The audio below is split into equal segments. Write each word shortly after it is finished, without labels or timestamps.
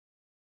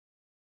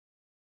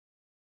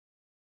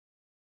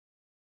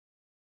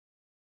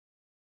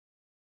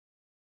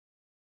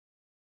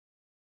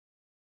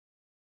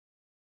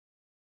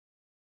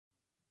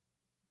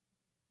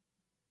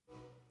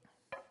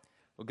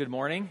Well, good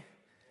morning.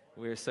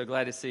 We're so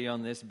glad to see you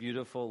on this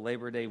beautiful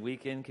Labor Day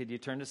weekend. Could you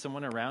turn to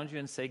someone around you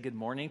and say good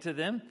morning to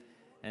them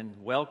and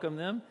welcome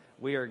them?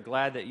 We are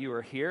glad that you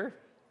are here.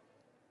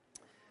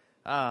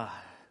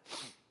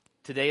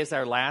 Today is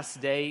our last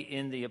day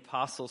in the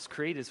Apostles'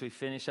 Creed as we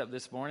finish up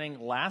this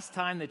morning. Last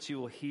time that you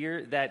will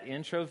hear that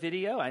intro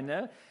video, I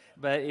know.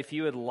 But if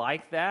you would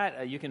like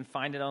that, you can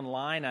find it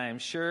online, I am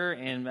sure,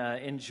 and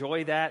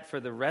enjoy that for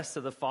the rest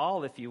of the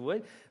fall if you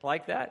would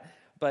like that.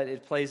 But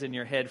it plays in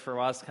your head for a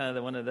while. It's kind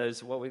of one of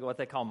those, what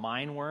they call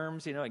mind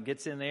worms. You know, it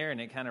gets in there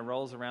and it kind of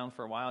rolls around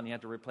for a while and you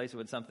have to replace it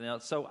with something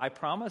else. So I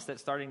promise that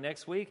starting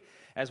next week,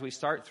 as we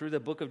start through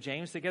the book of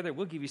James together,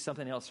 we'll give you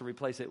something else to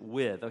replace it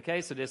with, okay?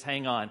 So just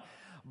hang on.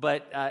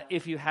 But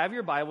if you have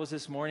your Bibles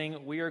this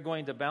morning, we are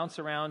going to bounce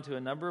around to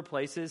a number of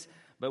places,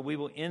 but we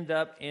will end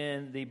up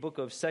in the book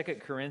of 2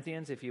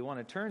 Corinthians. If you want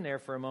to turn there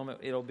for a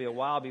moment, it'll be a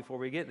while before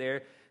we get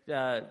there.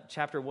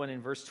 Chapter 1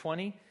 and verse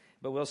 20.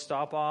 But we'll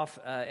stop off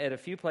at a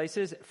few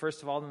places.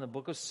 First of all, in the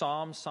book of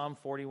Psalms, Psalm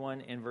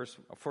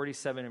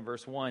 47 and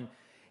verse 1.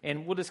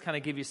 And we'll just kind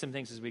of give you some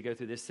things as we go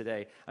through this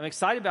today. I'm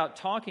excited about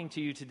talking to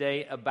you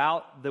today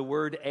about the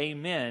word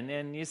amen.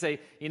 And you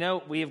say, you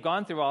know, we have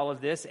gone through all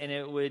of this, and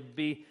it would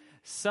be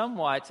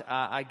somewhat,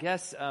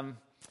 kind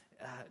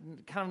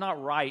of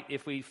not right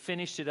if we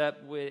finished it up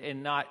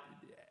and not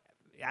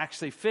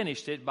actually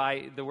finished it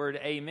by the word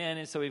amen.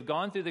 And so we've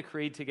gone through the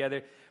creed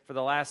together for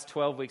the last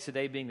 12 weeks,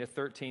 today being the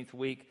 13th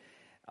week.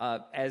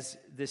 As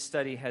this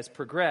study has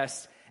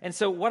progressed. And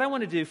so what I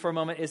want to do for a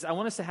moment is I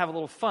want us to have a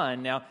little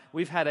fun. Now,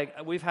 we've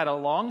had a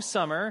long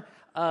summer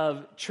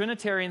of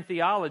Trinitarian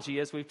theology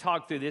as we've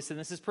talked through this, and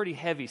this is pretty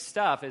heavy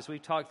stuff as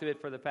we've talked through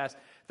it for the past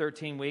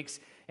 13 weeks.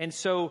 And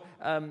so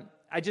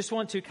I just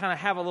want to kind of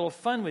have a little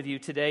fun with you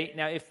today.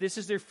 Now, if this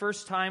is your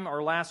first time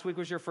or last week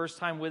was your first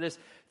time with us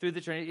through the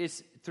Trinity,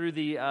 through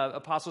the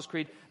Apostles'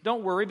 Creed,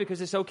 don't worry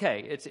because it's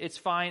okay. It's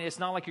fine. It's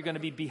not like you're going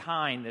to be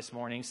behind this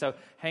morning, so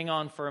hang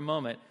on for a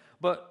moment.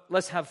 But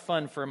let's have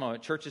fun for a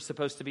moment. Church is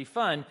supposed to be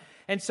fun.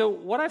 And so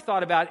what I've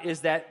thought about is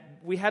that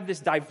we have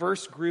this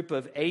diverse group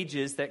of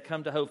ages that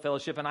come to Hope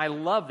Fellowship, and I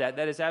love that.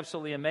 That is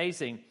absolutely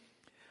amazing.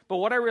 But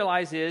what I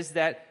realize is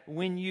that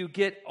when you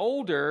get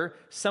older,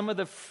 some of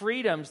the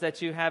freedoms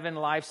that you have in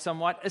life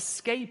somewhat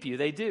escape you.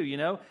 They do, you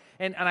know.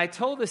 And I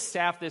told the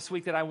staff this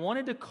week that I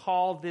wanted to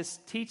call this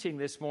teaching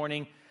this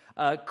morning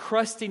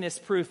crustiness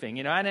proofing.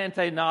 You know, I didn't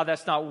say, no,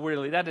 that's not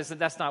really,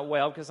 that's not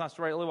well, because that's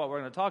really what we're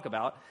going to talk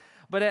about.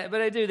 But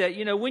I do that.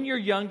 You know, when you're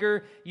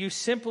younger, you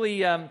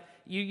simply,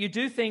 you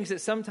do things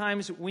that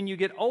sometimes when you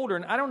get older,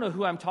 and I don't know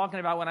who I'm talking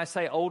about when I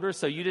say older,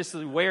 so you just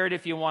wear it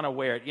if you want to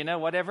wear it, you know,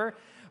 whatever.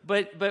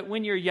 But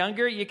when you're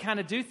younger, you kind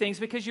of do things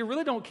because you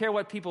really don't care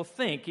what people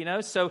think, you know.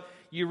 So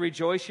you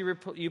rejoice,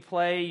 you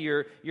play,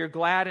 you're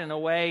glad in a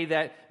way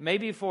that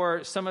maybe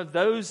for some of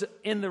those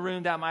in the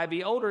room that might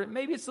be older,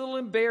 maybe it's a little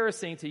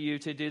embarrassing to you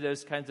to do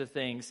those kinds of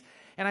things.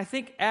 And I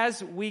think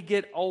as we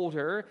get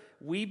older,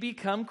 we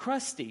become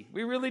crusty.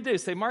 We really do.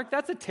 Say, Mark,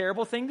 that's a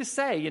terrible thing to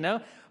say, you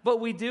know. But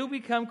we do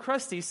become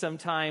crusty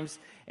sometimes.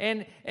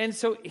 And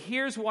so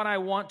here's what I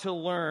want to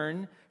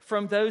learn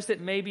from those that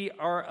maybe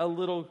are a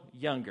little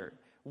younger.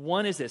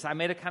 One is this. I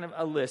made a kind of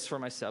a list for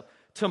myself.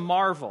 To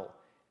marvel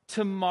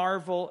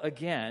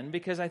again,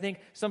 because I think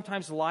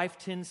sometimes life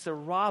tends to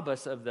rob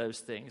us of those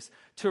things.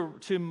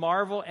 To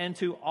marvel and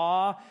to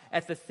awe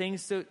at the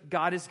things that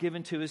God has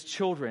given to His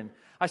children.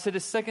 I said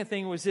the second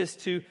thing was this,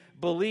 to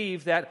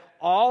believe that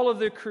all of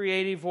the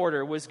creative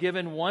order was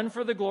given, one,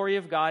 for the glory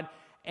of God,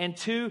 and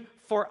two,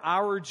 for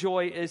our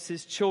joy as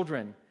His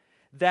children.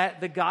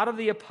 That the God of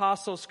the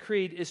Apostles'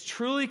 Creed is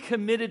truly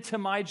committed to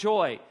my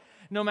joy.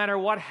 No matter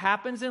what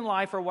happens in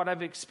life or what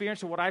I've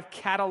experienced or what I've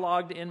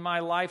cataloged in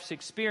my life's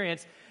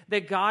experience,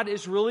 that God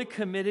is really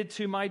committed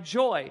to my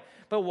joy.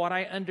 But what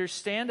I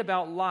understand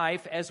about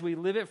life as we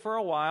live it for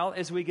a while,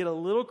 as we get a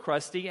little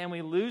crusty and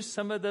we lose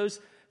some of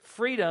those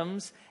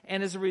freedoms,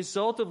 and as a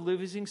result of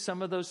losing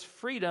some of those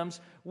freedoms,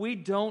 we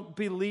don't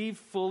believe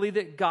fully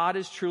that God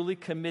is truly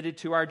committed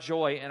to our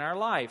joy in our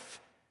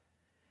life.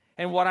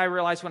 And what I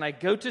realize when I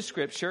go to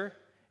Scripture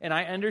and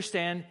I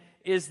understand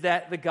is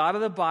that the God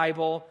of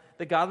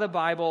the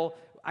Bible,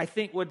 I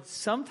think would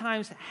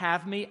sometimes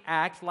have me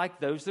act like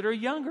those that are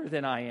younger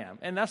than I am.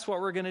 And that's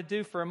what we're going to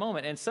do for a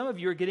moment. And some of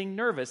you are getting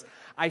nervous.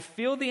 I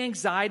feel the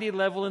anxiety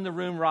level in the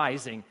room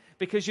rising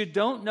because you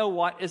don't know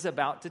what is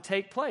about to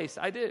take place.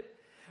 I do.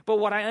 But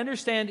what I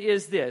understand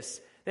is this,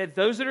 that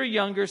those that are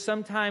younger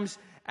sometimes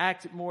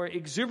act more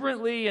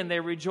exuberantly and they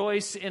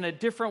rejoice in a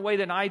different way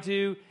than I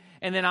do.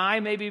 And then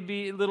I maybe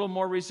be a little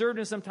more reserved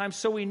and sometimes.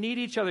 So we need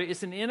each other.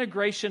 It's an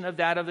integration of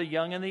that of the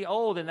young and the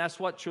old. And that's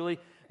what truly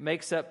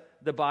makes up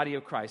the body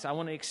of Christ. I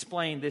want to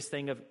explain this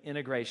thing of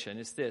integration.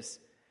 It's this,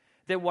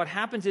 that what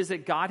happens is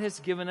that God has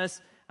given us,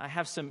 I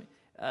have some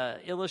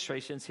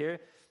illustrations here,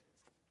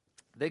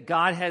 that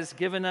God has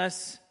given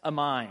us a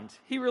mind.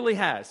 He really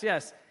has,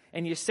 yes.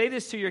 And you say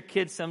this to your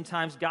kids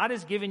sometimes, God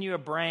has given you a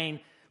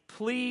brain,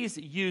 please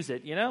use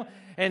it, you know?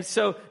 And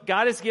so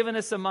God has given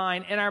us a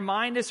mind, and our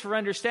mind is for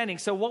understanding.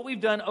 So what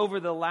we've done over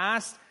the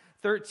last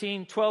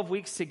 13, 12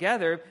 weeks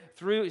together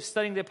through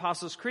studying the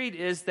Apostles' Creed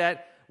is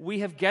that we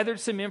have gathered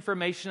some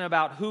information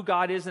about who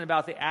God is and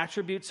about the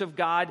attributes of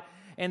God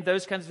and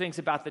those kinds of things,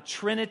 about the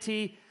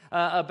Trinity,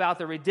 about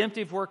the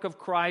redemptive work of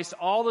Christ,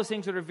 all those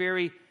things that are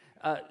very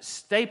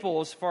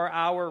staples for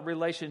our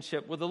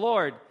relationship with the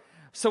Lord.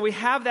 So we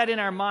have that in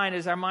our mind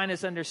as our mind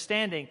is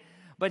understanding.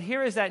 But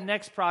here is that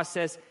next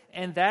process,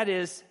 and that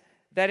is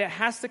that it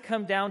has to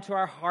come down to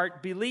our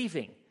heart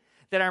believing.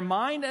 That our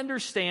mind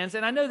understands,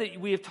 and I know that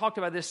we have talked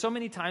about this so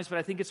many times, but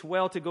I think it's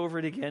well to go over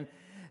it again,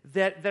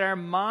 that our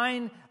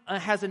mind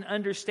has an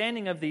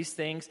understanding of these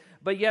things,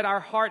 but yet our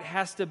heart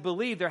has to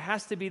believe. There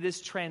has to be this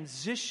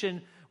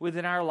transition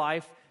within our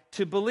life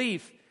to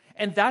believe.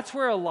 And that's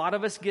where a lot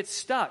of us get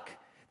stuck.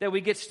 That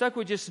we get stuck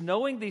with just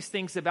knowing these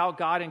things about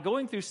God and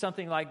going through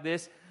something like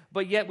this,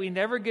 but yet we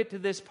never get to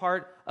this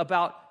part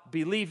about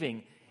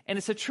believing. And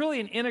it's truly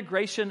an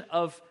integration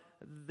of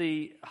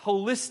the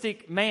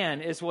holistic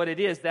man is what it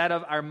is, that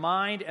of our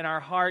mind and our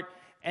heart.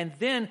 And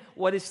then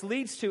what it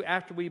leads to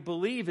after we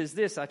believe is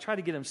this. I try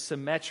to get them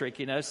symmetric,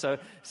 so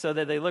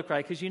that they look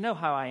right, because you know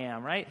how I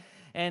am, right?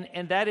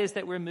 And that is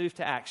that we're moved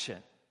to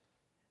action.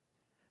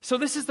 So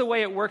this is the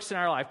way it works in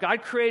our life.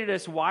 God created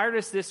us, wired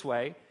us this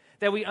way,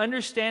 that we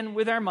understand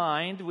with our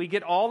mind, we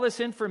get all this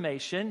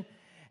information,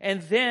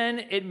 and then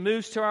it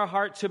moves to our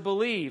heart to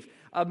believe.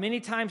 Many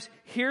times,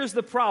 here's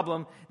the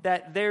problem,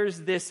 that there's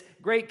this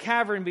great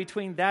cavern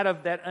between that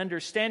of that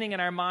understanding in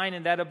our mind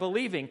and that of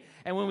believing.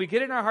 And when we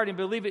get in our heart and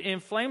believe, it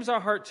inflames our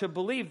heart to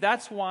believe.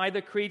 That's why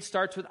the creed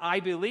starts with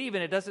I believe,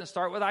 and it doesn't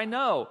start with I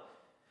know.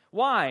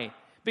 Why?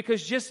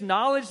 Because just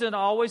knowledge doesn't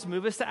always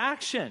move us to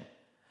action.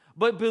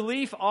 But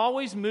belief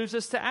always moves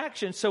us to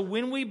action. So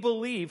when we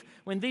believe,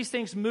 when these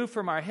things move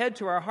from our head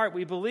to our heart,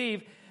 we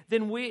believe,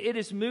 then it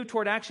is moved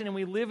toward action, and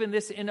we live in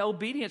this in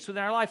obedience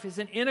within our life. It's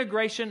an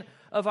integration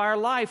of our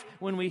life.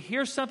 When we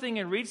hear something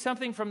and read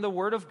something from the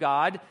Word of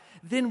God,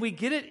 then we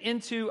get it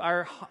into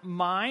our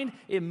mind,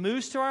 it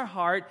moves to our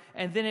heart,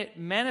 and then it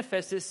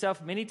manifests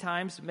itself many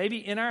times,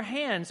 maybe in our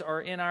hands or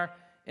in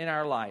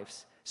our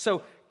lives.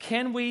 So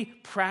can we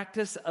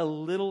practice a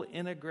little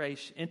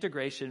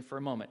integration for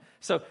a moment?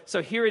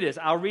 So here it is.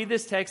 I'll read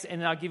this text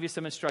and then I'll give you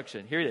some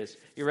instruction. Here it is.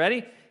 You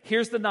ready?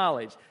 Here's the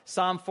knowledge.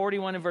 Psalm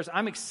 41 and verse.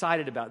 I'm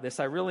excited about this.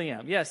 I really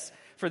am. Yes.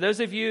 For those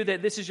of you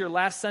that this is your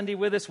last Sunday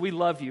with us, we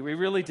love you. We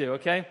really do.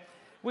 Okay?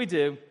 We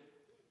do.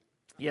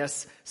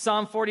 Yes.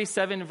 Psalm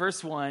 47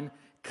 verse 1.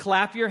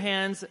 Clap your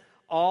hands,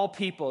 all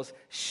peoples.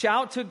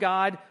 Shout to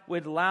God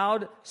with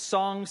loud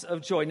songs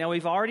of joy. Now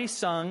we've already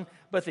sung,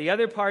 but the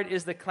other part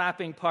is the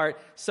clapping part.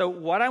 So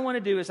what I want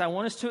to do is I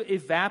want us to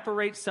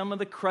evaporate some of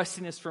the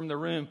crustiness from the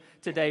room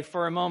today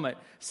for a moment.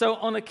 So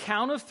on the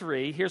count of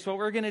 3, here's what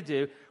we're going to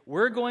do.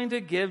 We're going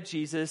to give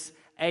Jesus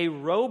a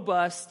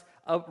robust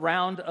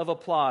round of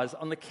applause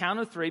on the count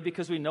of 3,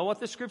 because we know what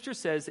the Scripture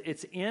says.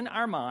 It's in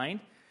our mind.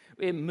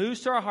 It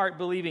moves to our heart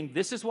believing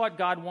this is what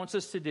God wants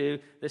us to do,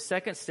 the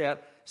second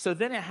step. So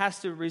then it has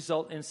to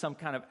result in some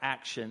kind of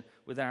action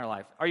within our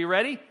life. Are you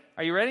ready?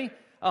 Are you ready?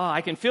 Oh,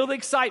 I can feel the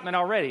excitement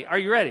already. Are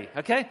you ready?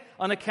 Okay?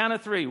 On the count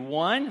of 3.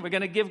 1, we're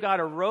going to give God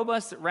a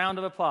robust round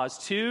of applause.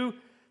 2,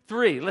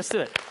 3. Let's do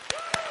it.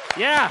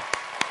 Yeah.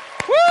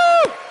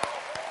 Woo!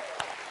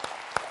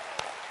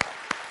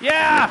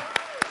 Yeah.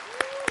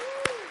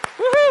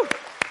 Woohoo!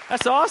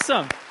 That's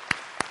awesome.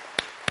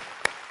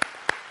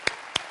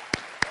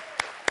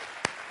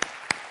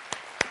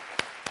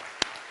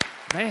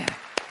 Man.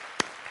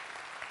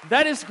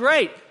 That is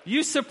great.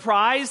 You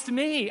surprised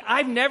me.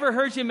 I've never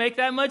heard you make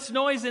that much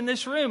noise in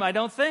this room, I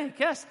don't think.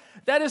 Yes,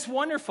 that is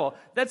wonderful.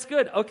 That's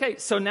good. Okay,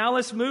 so now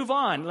let's move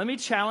on. Let me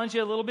challenge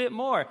you a little bit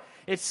more.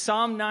 It's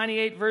Psalm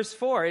 98, verse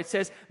 4. It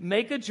says,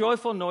 make a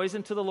joyful noise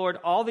unto the Lord,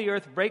 all the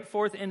earth, break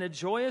forth in a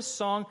joyous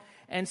song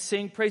and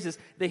sing praises.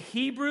 The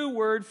Hebrew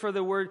word for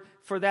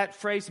that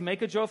phrase,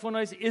 make a joyful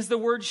noise, is the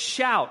word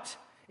shout.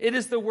 It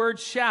is the word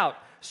shout.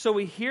 So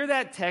we hear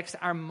that text,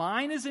 our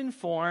mind is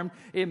informed,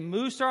 it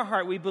moves to our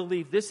heart, we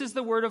believe this is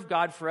the word of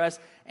God for us,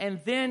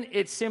 and then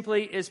it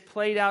simply is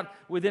played out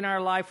within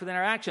our life, within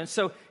our actions.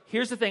 So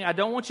here's the thing, I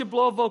don't want you to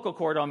blow a vocal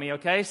cord on me,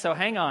 okay? So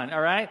hang on, all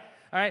right?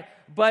 All right,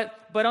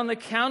 but on the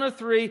count of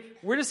 3,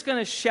 we're just going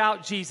to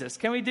shout Jesus.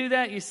 Can we do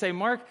that? You say,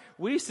 Mark,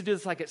 we used to do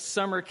this like at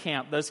summer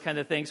camp, those kind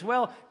of things.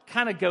 Well,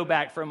 kind of go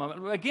back for a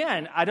moment.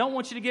 Again, I don't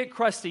want you to get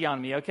crusty on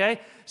me,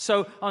 okay?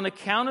 So on the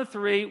count of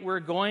 3,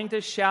 we're going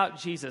to shout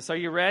Jesus. Are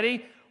you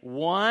ready?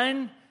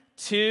 1,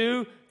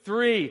 2,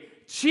 3.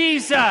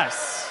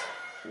 Jesus!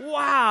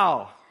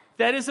 Wow,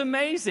 that is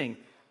amazing.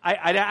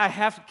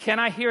 Can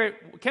I hear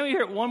it? Can we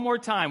hear it one more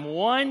time?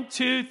 1,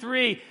 2,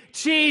 3.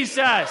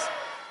 Jesus!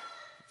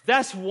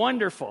 That's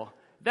wonderful.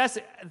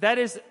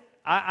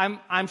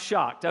 I'm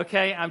shocked,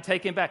 okay? I'm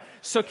taken back.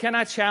 So can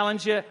I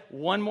challenge you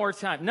one more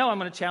time? No, I'm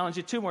going to challenge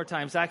you 2 more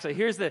times, actually.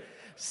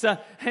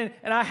 And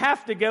I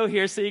have to go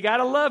here, so you got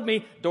to love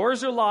me.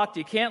 Doors are locked.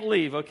 You can't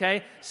leave,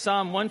 okay?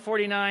 Psalm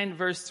 149,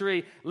 verse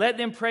 3. Let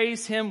them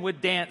praise him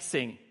with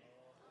dancing.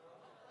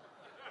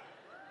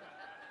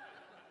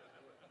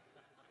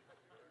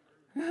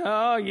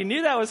 Oh, you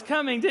knew that was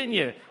coming, didn't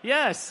you?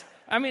 Yes.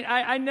 I mean,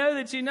 I know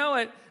that you know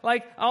it.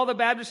 Like all the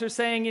Baptists are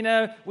saying,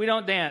 we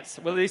don't dance.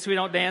 Well, at least we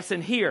don't dance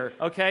in here,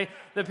 okay?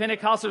 The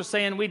Pentecostals are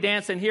saying we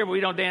dance in here, but we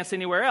don't dance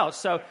anywhere else.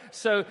 So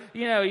some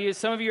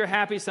of you are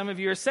happy, some of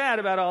you are sad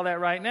about all that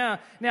right now.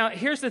 Now,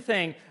 here's the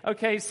thing,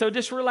 okay? So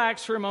just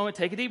relax for a moment,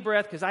 take a deep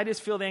breath, because I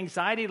just feel the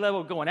anxiety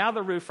level going out of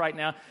the roof right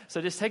now.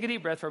 So just take a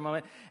deep breath for a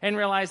moment and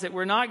realize that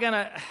we're not going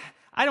to...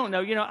 I don't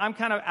know, I'm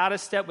kind of out of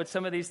step with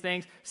some of these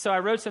things, so I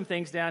wrote some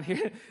things down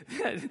here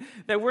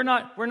that we're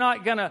not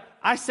gonna,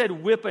 I said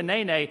whip a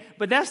nay-nay,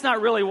 but that's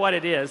not really what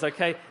it is,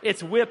 okay?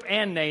 It's whip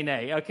and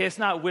nay-nay, okay? It's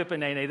not whip a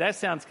nay-nay. That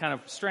sounds kind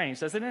of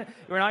strange, doesn't it?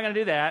 We're not gonna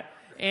do that.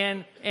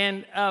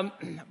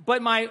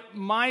 But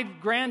my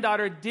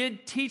granddaughter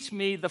did teach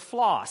me the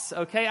floss,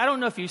 okay? I don't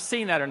know if you've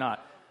seen that or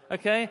not,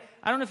 okay?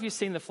 I don't know if you've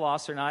seen the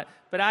floss or not,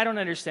 but I don't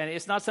understand it.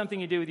 It's not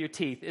something you do with your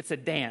teeth. It's a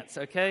dance,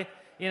 okay?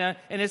 And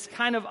it's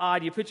kind of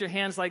odd. You put your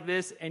hands like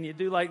this, and you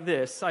do like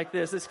this.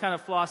 It's kind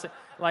of flossing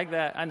like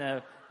that. I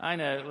know.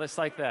 It's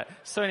like that.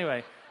 So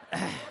anyway,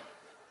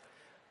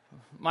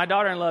 my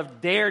daughter-in-law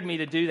dared me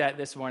to do that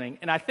this morning,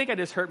 and I think I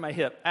just hurt my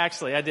hip.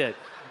 Actually, I did.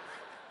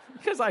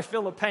 Because I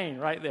feel a pain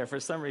right there for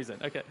some reason.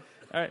 Okay.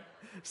 All right.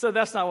 So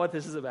that's not what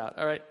this is about.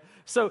 All right.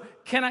 So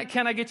can I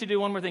get you to do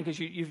one more thing? Because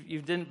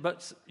you've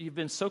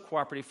been so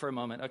cooperative for a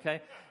moment,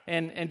 okay?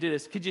 And do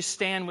this. Could you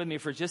stand with me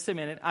for just a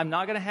minute? I'm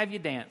not going to have you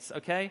dance,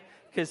 okay?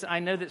 Because I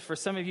know that for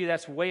some of you,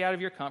 that's way out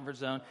of your comfort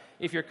zone.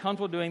 If you're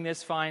comfortable doing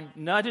this, fine.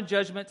 Not a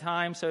judgment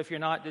time, so if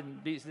you're not,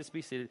 just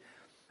be seated.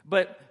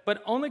 But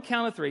on the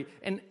count of three,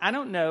 and I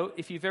don't know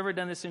if you've ever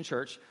done this in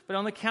church, but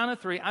on the count of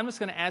three, I'm just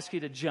going to ask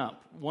you to jump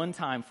one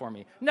time for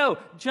me. No,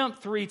 jump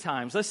 3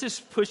 times. Let's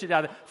just push it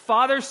out.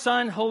 Father,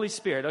 Son, Holy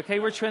Spirit, okay?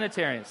 We're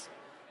Trinitarians,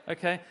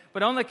 okay?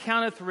 But on the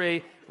count of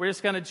 3, we're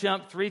just going to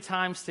jump 3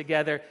 times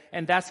together,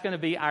 and that's going to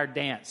be our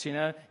dance,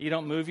 You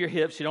don't move your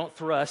hips, you don't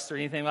thrust or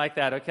anything like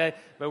that, okay?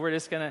 But we're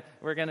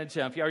going to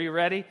jump. Are you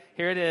ready?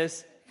 Here it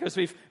is. Because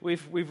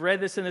we've read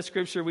this in the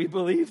scripture, we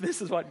believe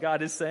this is what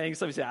God is saying.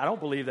 Some say, I don't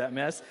believe that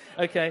mess.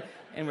 Okay,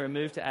 and we're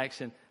moved to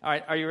action. All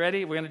right, are you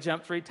ready? We're going to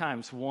jump 3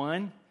 times.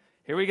 1,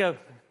 here we go.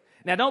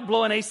 Now don't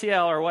blow an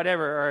ACL or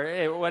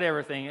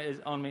whatever thing is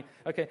on me.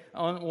 Okay,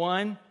 on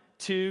 1,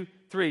 2,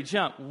 3,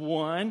 jump.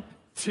 1,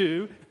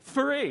 2,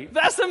 3.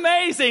 That's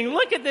amazing.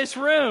 Look at this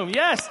room.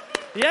 Yes,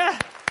 yeah,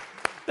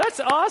 that's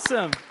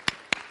awesome.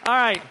 All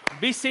right,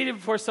 be seated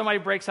before somebody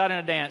breaks out in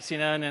a dance,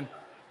 and then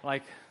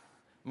like...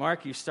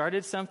 Mark, you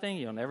started something,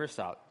 you'll never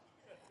stop.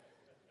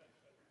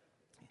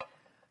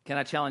 Can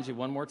I challenge you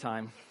one more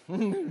time?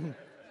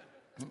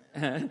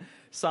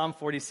 Psalm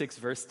 46,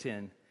 verse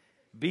 10.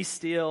 Be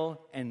still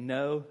and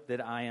know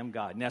that I am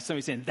God. Now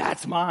somebody's saying,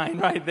 that's mine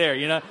right there,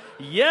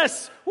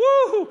 Yes,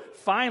 woo!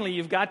 Finally,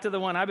 you've got to the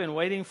one I've been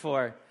waiting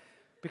for.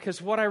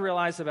 Because what I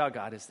realize about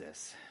God is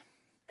this.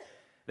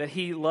 That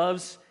He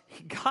loves...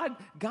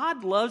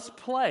 God loves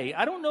play.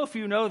 I don't know if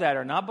you know that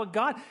or not, but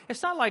God,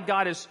 it's not like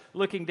God is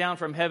looking down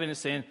from heaven and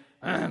saying,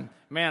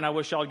 man, I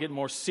wish y'all get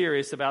more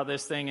serious about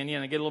this thing and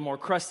get a little more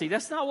crusty.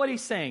 That's not what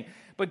He's saying.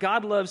 But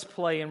God loves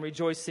play and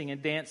rejoicing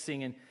and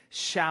dancing and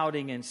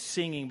shouting and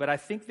singing. But I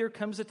think there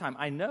comes a time,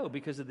 I know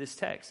because of this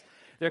text,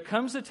 there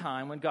comes a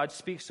time when God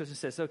speaks to us and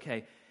says,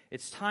 okay,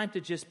 it's time to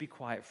just be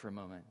quiet for a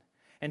moment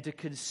and to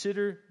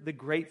consider the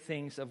great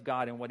things of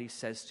God and what He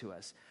says to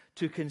us.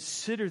 To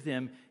consider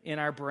them in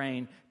our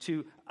brain,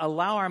 to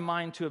allow our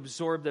mind to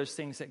absorb those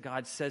things that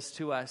God says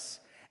to us.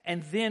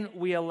 And then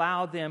we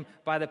allow them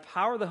by the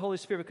power of the Holy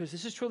Spirit, because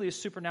this is truly a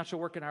supernatural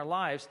work in our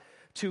lives,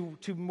 to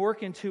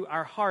work into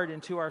our heart,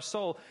 into our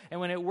soul. And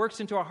when it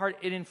works into our heart,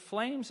 it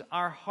inflames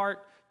our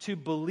heart to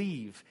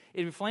believe.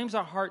 It inflames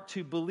our heart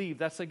to believe.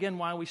 That's again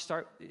why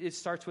it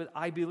starts with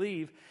I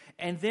believe.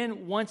 And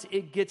then once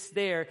it gets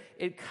there,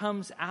 it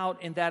comes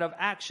out in that of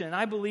action. And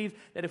I believe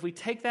that if we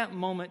take that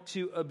moment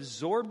to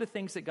absorb the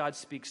things that God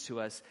speaks to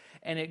us,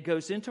 and it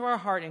goes into our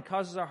heart and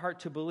causes our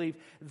heart to believe,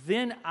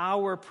 then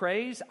our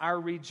praise, our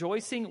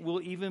rejoicing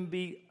will even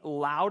be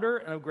louder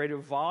and of greater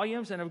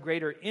volumes and of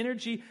greater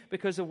energy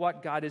because of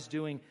what God is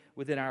doing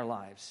within our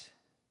lives.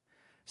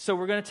 So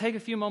we're going to take a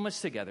few moments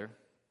together.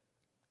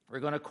 We're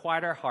going to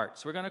quiet our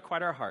hearts.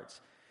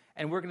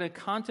 And we're going to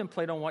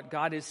contemplate on what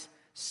God is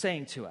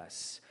saying to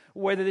us.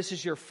 Whether this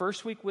is your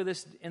first week with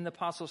us in the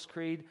Apostles'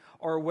 Creed,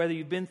 or whether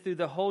you've been through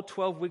the whole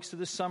 12 weeks of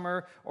the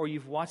summer, or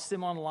you've watched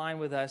them online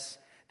with us,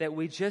 that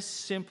we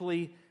just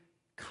simply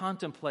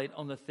contemplate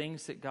on the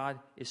things that God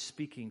is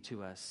speaking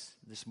to us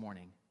this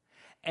morning.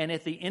 And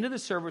at the end of the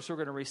service, we're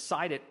going to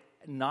recite it,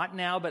 not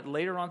now, but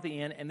later on at the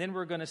end, and then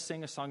we're going to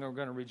sing a song and we're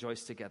going to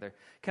rejoice together.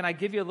 Can I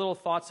give you a little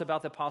thoughts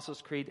about the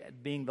Apostles' Creed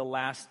being the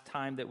last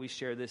time that we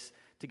share this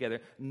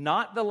together?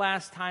 Not the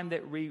last time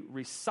that we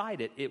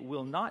recite it. It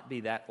will not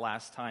be that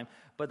last time,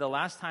 but the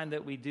last time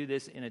that we do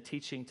this in a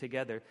teaching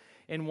together.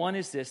 And one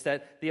is this,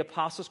 that the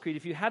Apostles' Creed,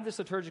 if you have this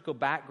liturgical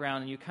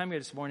background and you come here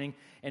this morning,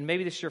 and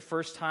maybe this is your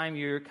first time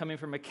you're coming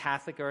from a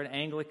Catholic or an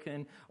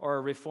Anglican or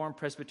a Reformed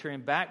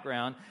Presbyterian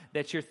background,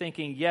 that you're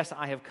thinking, yes,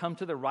 I have come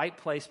to the right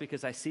place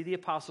because I see the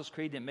Apostles'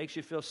 Creed and it makes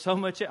you feel so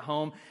much at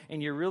home,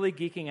 and you're really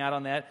geeking out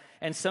on that.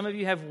 And some of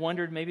you have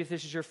wondered, maybe if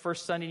this is your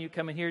first Sunday and you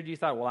come in here, you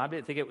thought, well, I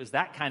didn't think it was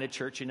that kind of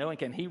church, and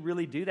can he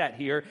really do that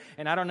here?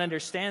 And I don't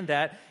understand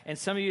that. And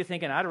some of you are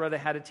thinking, I'd rather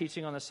had a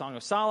teaching on the Song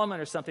of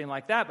Solomon or something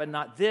like that, but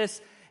not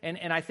this.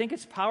 And I think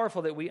it's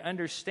powerful that we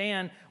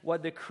understand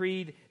what the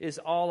creed is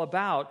all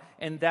about,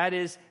 and that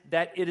is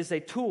that it is a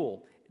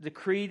tool. The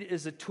creed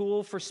is a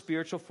tool for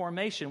spiritual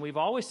formation. We've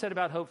always said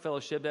about Hope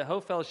Fellowship that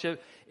Hope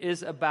Fellowship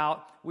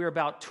we're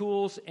about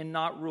tools and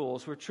not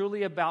rules. We're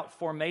truly about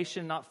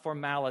formation, not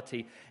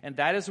formality. And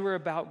that is we're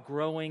about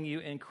growing you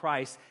in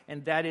Christ.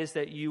 And that is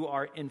that you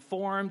are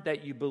informed,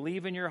 that you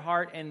believe in your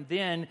heart, and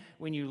then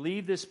when you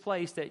leave this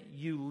place, that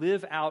you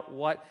live out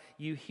what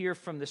you hear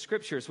from the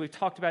Scriptures. We've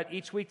talked about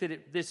each week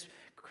that this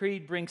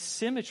creed brings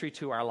symmetry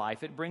to our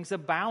life. It brings a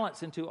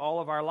balance into all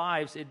of our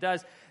lives. It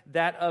does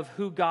that of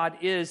who God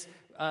is,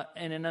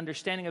 and an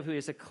understanding of who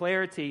is, a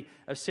clarity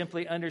of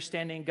simply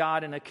understanding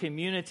God, and a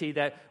community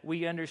that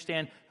we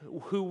understand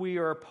who we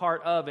are a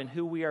part of and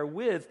who we are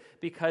with,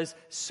 because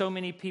so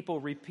many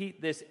people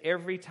repeat this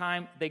every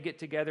time they get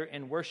together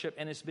and worship,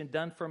 and it's been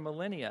done for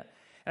millennia.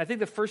 And I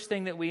think the first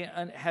thing that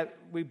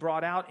we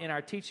brought out in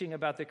our teaching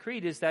about the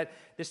creed is that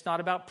it's not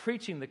about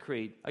preaching the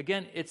creed.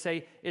 Again, it's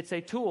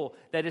a tool,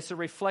 that it's a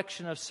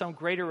reflection of some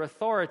greater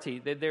authority,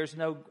 that there's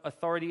no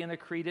authority in the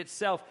creed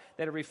itself,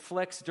 that it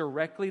reflects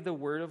directly the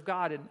Word of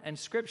God and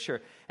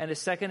Scripture. And the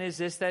second is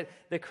this, that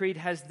the creed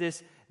has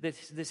this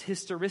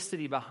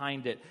historicity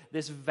behind it,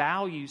 this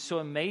value so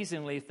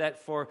amazingly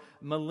that for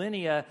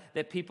millennia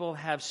that people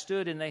have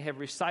stood and they have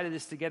recited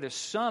this together,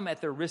 some at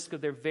the risk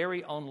of their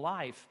very own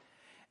life.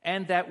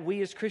 And that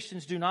we as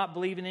Christians do not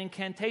believe in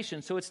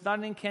incantation. So it's not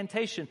an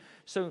incantation.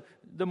 So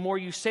the more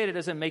you say it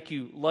doesn't make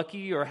you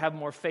lucky or have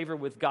more favor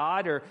with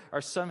God, or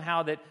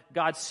somehow that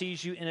God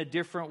sees you in a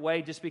different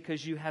way just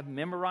because you have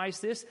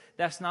memorized this.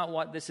 That's not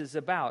what this is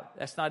about.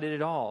 That's not it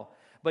at all.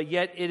 But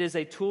yet it is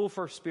a tool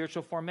for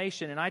spiritual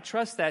formation. And I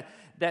trust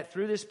that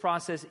through this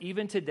process,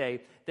 even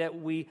today, that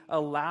we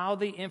allow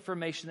the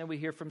information that we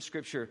hear from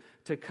Scripture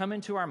to come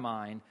into our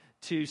mind,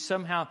 to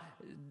somehow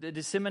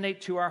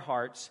disseminate to our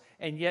hearts,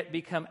 and yet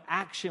become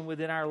action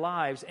within our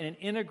lives, and it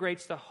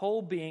integrates the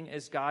whole being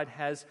as God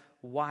has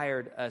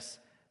wired us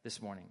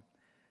this morning.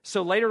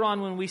 So later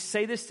on, when we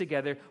say this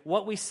together,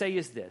 what we say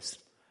is this,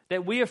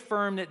 that we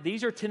affirm that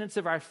these are tenets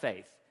of our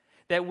faith,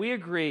 that we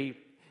agree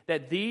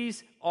that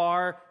these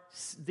are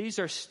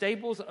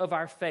staples of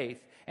our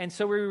faith, and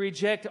so we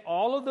reject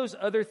all of those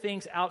other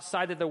things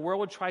outside that the world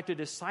would try to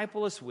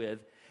disciple us with.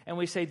 And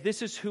we say,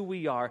 this is who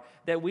we are,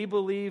 that we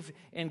believe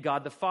in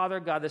God the Father,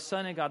 God the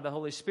Son, and God the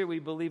Holy Spirit. We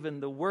believe in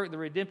the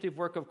redemptive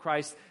work of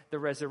Christ, the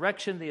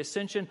resurrection, the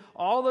ascension,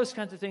 all those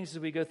kinds of things as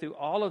we go through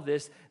all of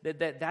this,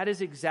 that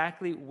is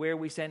exactly where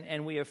we stand,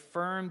 and we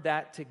affirm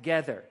that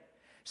together.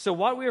 So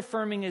what we're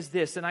affirming is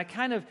this, and I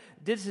kind of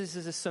did this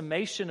as a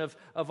summation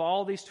of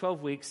all these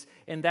 12 weeks,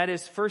 and that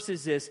is, first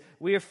is this,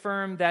 we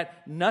affirm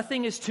that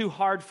nothing is too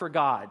hard for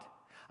God.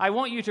 I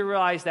want you to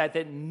realize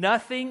that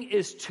nothing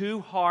is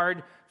too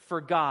hard for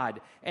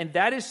God. And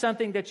that is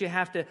something that you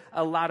have to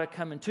allow to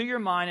come into your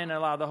mind and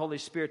allow the Holy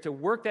Spirit to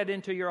work that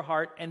into your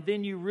heart, and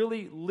then you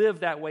really live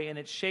that way and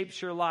it shapes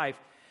your life.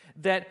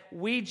 That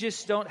we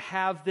just don't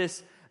have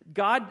this,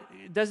 God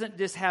doesn't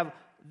just have,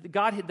 the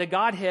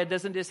Godhead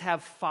doesn't just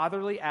have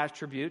fatherly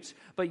attributes,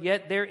 but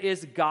yet there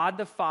is God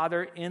the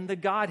Father in the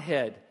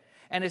Godhead.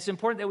 And it's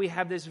important that we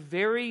have this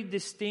very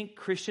distinct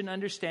Christian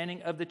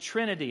understanding of the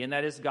Trinity, and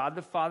that is God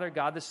the Father,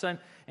 God the Son,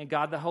 and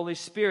God the Holy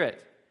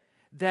Spirit.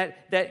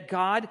 That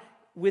God,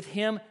 with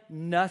Him,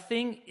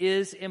 nothing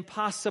is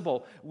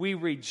impossible. We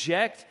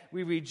reject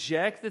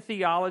the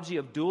theology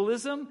of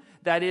dualism.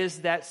 That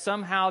is, that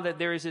somehow that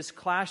there is this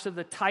clash of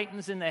the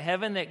titans in the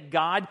heaven, that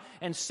God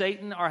and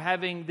Satan are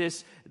having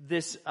this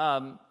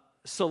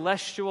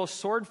celestial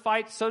sword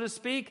fight, so to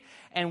speak,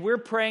 and we're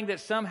praying that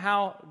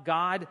somehow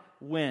God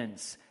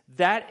wins.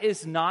 That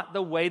is not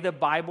the way the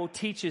Bible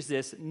teaches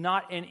this,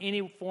 not in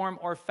any form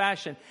or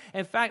fashion.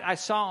 In fact, I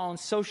saw on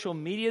social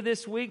media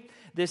this week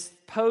this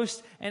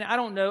post, and I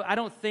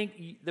don't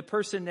think the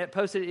person that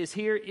posted it is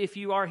here. If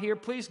you are here,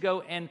 please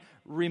go and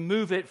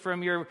remove it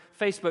from your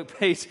Facebook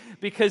page,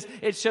 because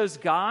it shows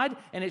God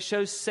and it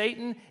shows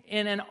Satan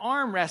in an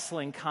arm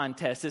wrestling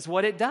contest is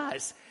what it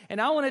does. And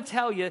I want to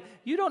tell you,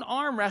 you don't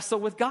arm wrestle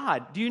with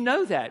God. Do you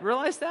know that?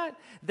 Realize that?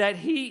 That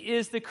He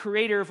is the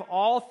creator of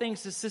all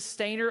things, the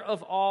sustainer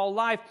of all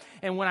life.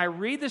 And when I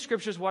read the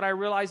Scriptures, what I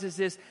realize is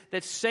this,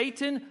 that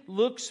Satan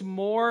looks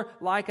more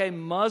like a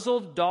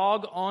muzzled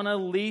dog on a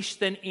leash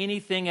than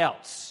anything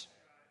else.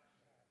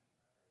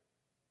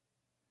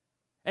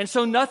 And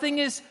so nothing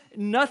is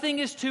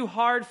too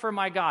hard for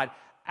my God.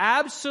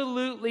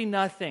 Absolutely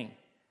nothing.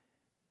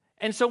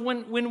 And so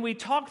when we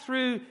talk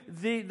through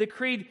the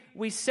creed,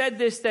 we said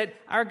this, that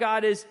our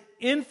God is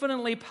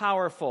infinitely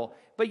powerful,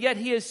 but yet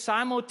He is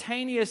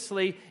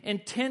simultaneously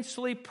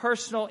intensely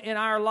personal in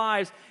our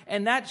lives.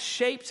 And that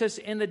shapes us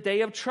in the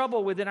day of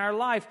trouble within our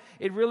life.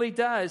 It really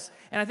does.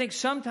 And I think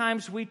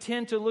sometimes we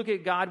tend to look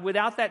at God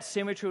without that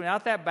symmetry,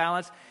 without that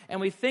balance, and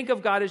we think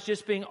of God as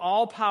just being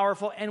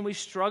all-powerful, and we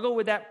struggle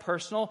with that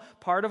personal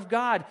part of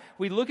God.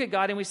 We look at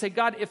God and we say,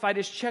 God, if I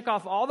just check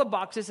off all the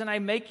boxes and I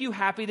make you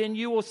happy, then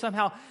you will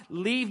somehow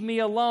leave me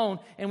alone.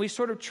 And we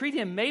sort of treat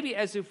Him maybe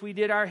as if we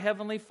did our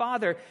Heavenly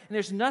Father. And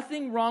there's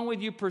nothing wrong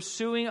with you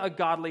pursuing a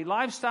godly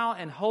lifestyle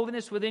and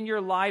holiness within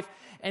your life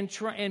and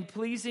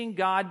pleasing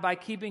God by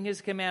keeping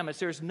His commandments.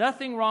 There's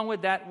nothing wrong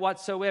with that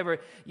whatsoever.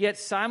 Yet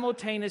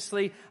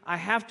simultaneously, I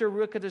have to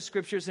look at the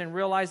Scriptures and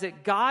realize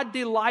that God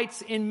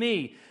delights in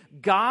me.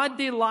 God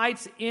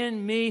delights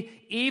in me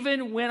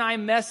even when I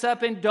mess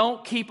up and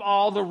don't keep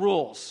all the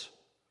rules.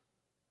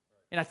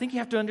 And I think you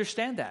have to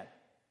understand that.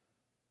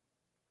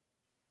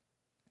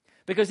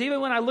 Because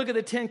even when I look at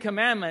the 10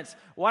 Commandments,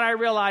 what I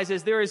realize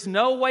is there is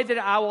no way that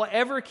I will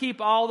ever keep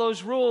all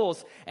those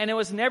rules. And it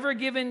was never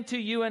given to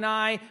you and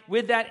I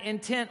with that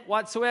intent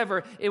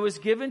whatsoever. It was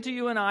given to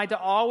you and I to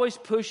always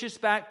push us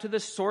back to the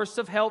source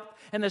of help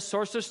and the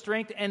source of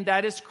strength, and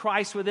that is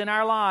Christ within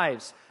our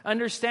lives.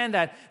 Understand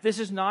that. This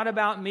is not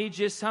about me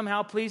just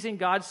somehow pleasing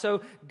God so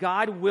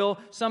God will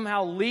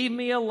somehow leave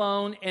me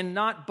alone and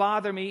not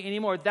bother me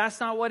anymore. That's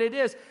not what it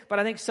is. But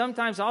I think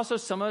sometimes also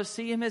some of us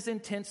see Him as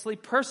intensely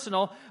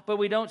personal, but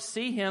we don't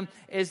see Him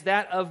as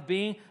that of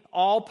being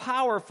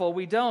all-powerful.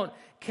 We don't.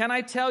 Can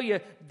I tell you,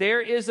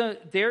 there is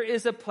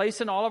a place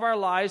in all of our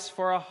lives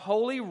for a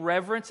holy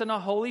reverence and a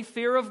holy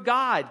fear of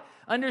God.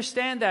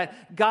 Understand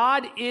that.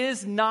 God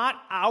is not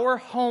our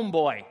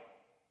homeboy.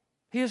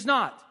 He is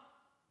not.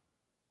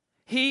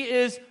 He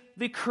is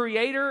the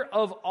creator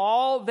of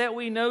all that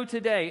we know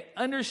today.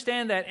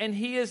 Understand that. And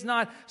He is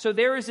not. So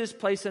there is this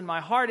place in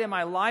my heart, in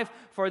my life,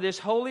 for this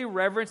holy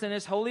reverence and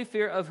this holy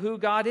fear of who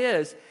God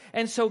is.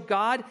 And so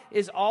God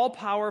is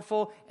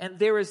all-powerful, and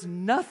there is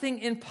nothing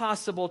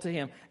impossible to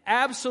Him.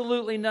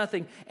 Absolutely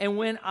nothing. And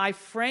when I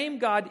frame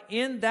God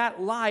in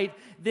that light,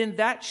 then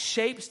that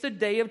shapes the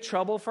day of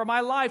trouble for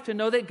my life, to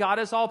know that God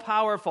is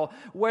all-powerful.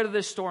 Whether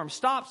the storm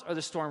stops or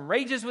the storm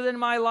rages within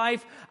my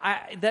life,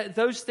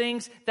 those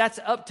things, that's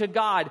up to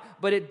God.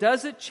 But it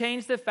doesn't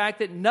change the fact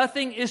that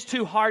nothing is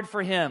too hard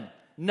for Him.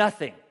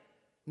 Nothing.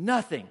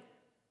 Nothing.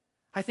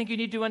 I think you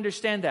need to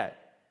understand that,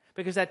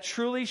 because that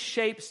truly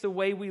shapes the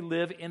way we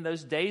live in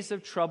those days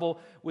of trouble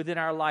within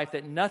our life,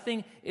 that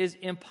nothing is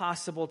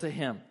impossible to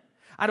Him.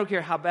 I don't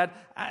care how bad.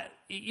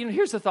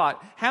 Here's the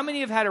thought. How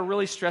many have had a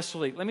really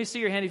stressful week? Let me see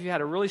your hand if you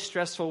had a really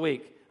stressful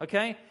week,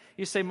 okay?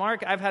 You say,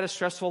 Mark, I've had a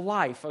stressful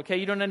life, okay?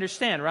 You don't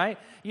understand, right?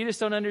 You just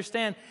don't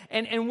understand.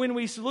 And when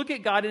we look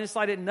at God in this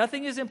light, that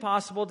nothing is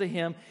impossible to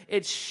Him,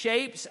 it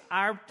shapes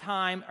our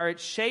time, or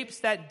it shapes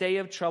that day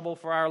of trouble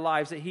for our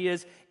lives, that He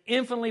is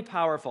infinitely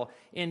powerful,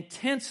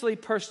 intensely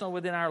personal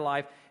within our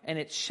life, and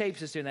it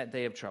shapes us during that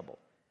day of trouble.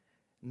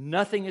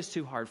 Nothing is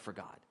too hard for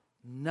God.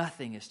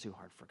 Nothing is too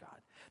hard for God.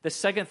 The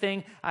second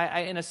thing,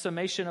 in a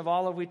summation of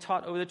all of we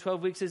taught over the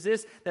 12 weeks, is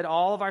this, that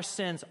all of our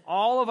sins,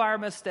 all of our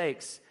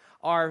mistakes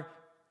are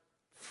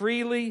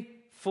freely,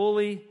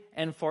 fully,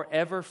 and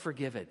forever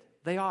forgiven.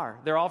 They are.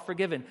 They're all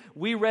forgiven.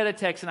 We read a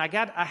text, and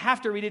I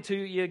have to read it to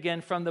you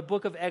again from the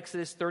book of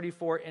Exodus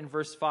 34 and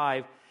verse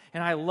 5.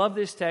 And I love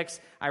this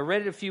text. I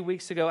read it a few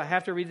weeks ago. I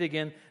have to read it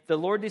again. The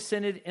Lord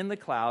descended in the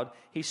cloud.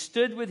 He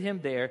stood with him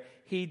there.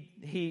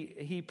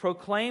 He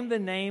proclaimed the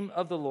name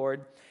of the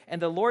Lord.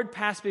 And the Lord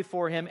passed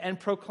before him and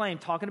proclaimed,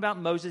 talking about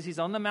Moses. He's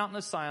on the mountain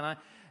of Sinai.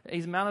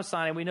 He's Mount of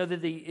Sinai. We know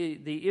that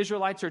the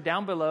Israelites are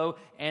down below,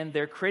 and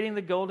they're creating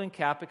the golden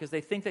calf because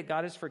they think that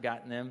God has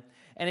forgotten them.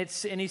 And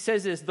he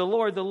says this, the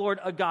Lord,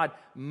 a God,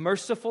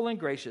 merciful and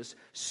gracious,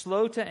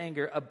 slow to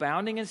anger,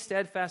 abounding in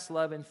steadfast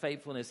love and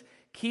faithfulness,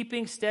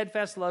 keeping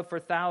steadfast love for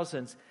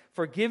thousands,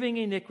 forgiving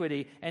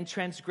iniquity and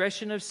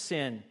transgression of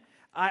sin.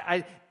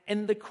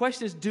 And the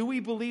question is, do we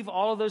believe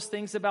all of those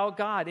things about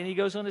God? And he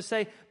goes on to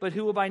say, but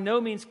who will by no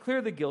means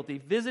clear the guilty,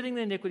 visiting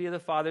the iniquity of the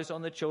fathers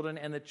on the children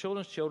and the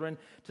children's children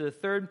to the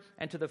third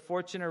and to the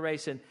fourth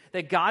generation.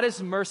 That God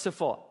is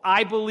merciful.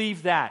 I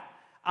believe that.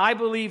 I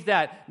believe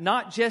that.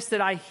 Not just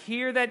that I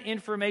hear that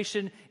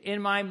information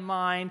in my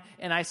mind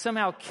and I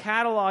somehow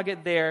catalog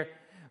it there,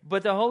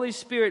 but the Holy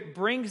Spirit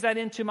brings that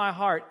into my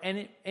heart and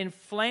it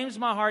inflames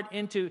my heart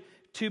into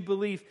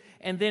belief.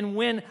 And then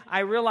when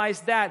I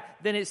realize that,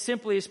 then it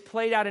simply is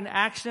played out in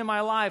action in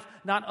my life.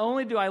 Not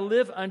only do I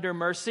live under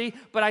mercy,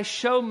 but I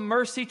show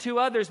mercy to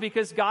others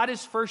because God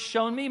has first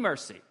shown me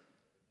mercy.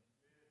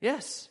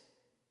 Yes,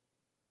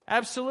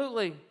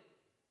 absolutely.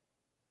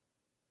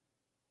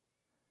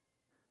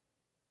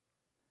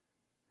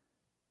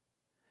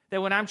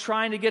 That when I'm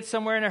trying to get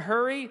somewhere in a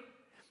hurry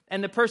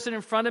and the person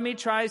in front of me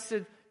tries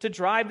to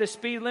drive the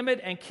speed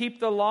limit and keep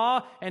the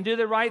law and do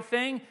the right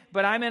thing,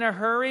 but I'm in a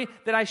hurry,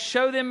 that I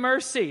show them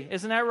mercy.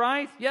 Isn't that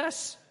right?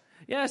 Yes.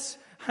 Yes.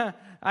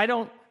 I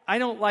don't I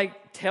don't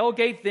like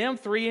tailgate them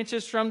 3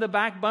 inches from the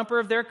back bumper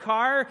of their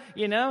car,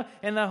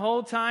 and the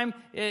whole time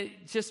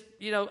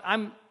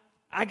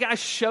I got to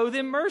show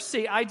them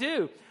mercy. I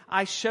do.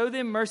 I show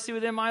them mercy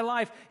within my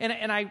life.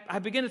 And I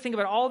begin to think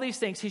about all these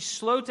things. He's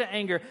slow to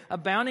anger,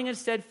 abounding in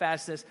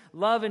steadfastness,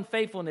 love and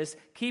faithfulness,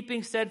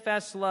 keeping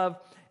steadfast love,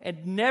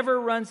 and never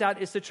runs out.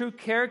 It's the true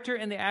character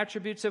and the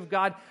attributes of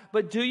God.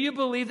 But do you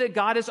believe that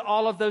God is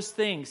all of those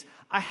things?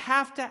 I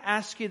have to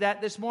ask you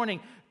that this morning.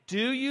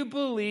 Do you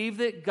believe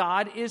that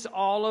God is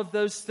all of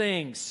those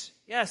things?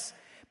 Yes.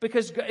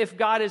 Because if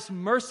God is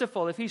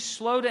merciful, if He's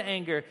slow to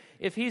anger,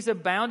 if He's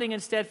abounding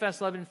in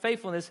steadfast love and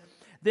faithfulness,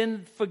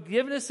 then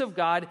forgiveness of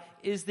God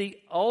is the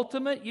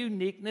ultimate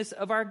uniqueness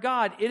of our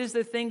God. It is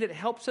the thing that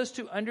helps us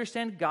to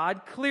understand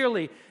God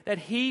clearly, that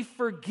He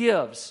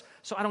forgives.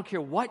 So I don't care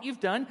what you've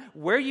done,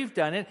 where you've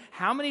done it,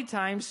 how many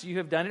times you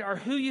have done it, or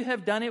who you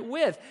have done it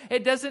with.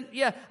 It doesn't,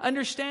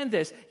 understand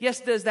this.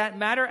 Yes, does that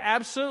matter?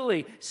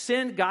 Absolutely.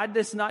 Sin, God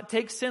does not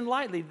take sin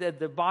lightly.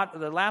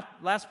 The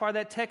last part of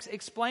that text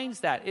explains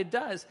that. It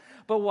does.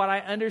 But what I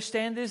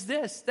understand is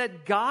this,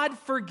 that God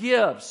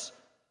forgives.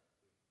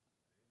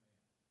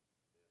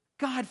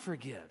 God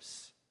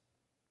forgives.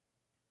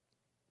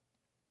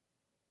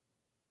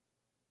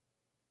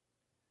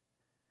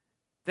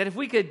 That if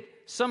we could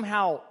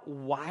somehow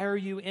wire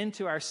you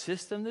into our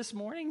system this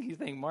morning, you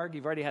think, Mark,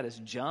 you've already had us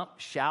jump,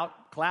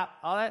 shout, clap,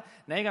 all that.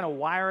 Now you're going to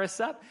wire us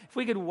up. If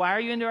we could wire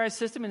you into our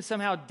system and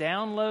somehow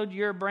download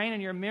your brain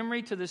and your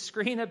memory to the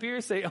screen up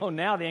here, say, oh,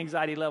 now the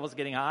anxiety level's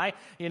getting high,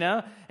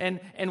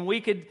 and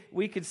we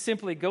could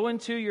simply go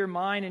into your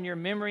mind and your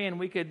memory, and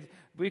we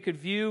could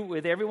view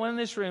with everyone in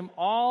this room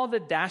all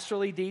the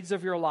dastardly deeds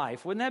of your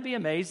life. Wouldn't that be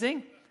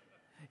amazing?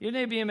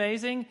 Wouldn't it be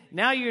amazing?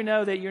 Now you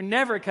know that you're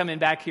never coming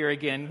back here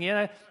again,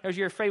 because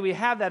you're afraid we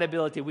have that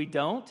ability. We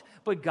don't,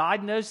 but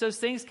God knows those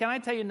things. Can I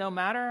tell you, no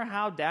matter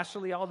how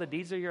dastardly all the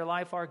deeds of your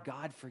life are,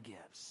 God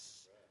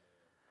forgives.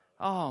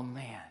 Oh,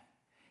 man.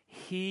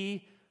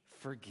 He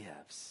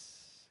forgives.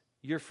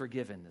 You're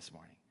forgiven this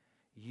morning.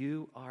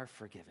 You are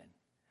forgiven.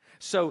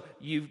 So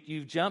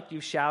you've jumped,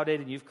 you've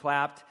shouted, and you've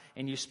clapped,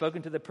 and you've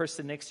spoken to the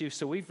person next to you.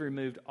 So we've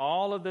removed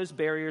all of those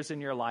barriers in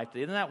your life.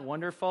 Isn't that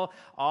wonderful?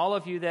 All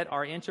of you that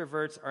are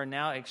introverts are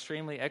now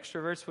extremely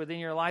extroverts within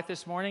your life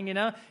this morning,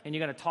 and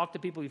you're going to talk to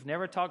people you've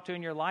never talked to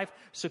in your life.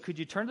 So could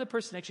you turn to the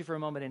person next to you for a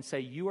moment and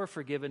say, you are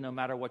forgiven no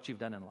matter what you've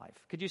done in life?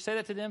 Could you say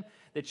that to them?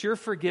 That you're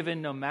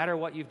forgiven no matter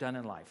what you've done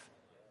in life.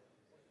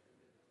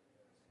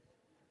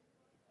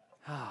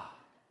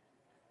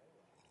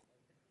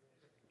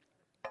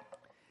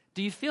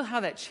 Do you feel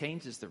how that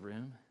changes the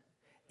room?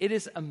 It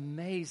is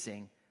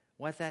amazing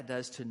what that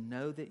does to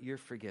know that you're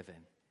forgiven.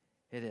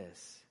 It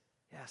is.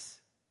 Yes.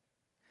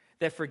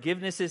 That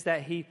forgiveness is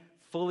that He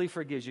fully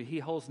forgives you. He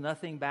holds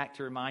nothing back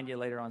to remind you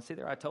later on. See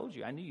there, I told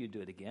you. I knew you'd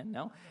do it again.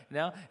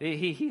 No.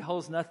 He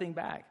holds nothing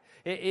back.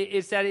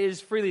 It's that it is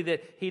freely,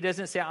 that He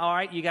doesn't say, all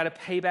right, you got to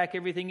pay back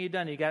everything you've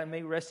done. You got to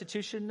make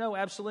restitution. No,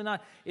 absolutely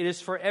not. It is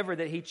forever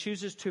that He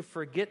chooses to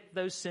forget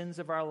those sins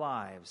of our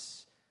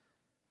lives.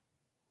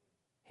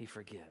 He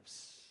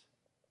forgives.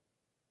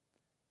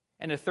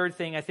 And the third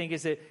thing I think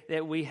is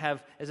that we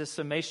have as a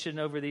summation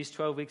over these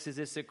 12 weeks is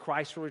this, that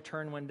Christ will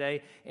return one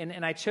day.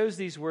 And I chose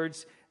these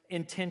words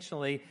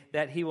intentionally,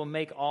 that He will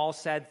make all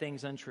sad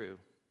things untrue.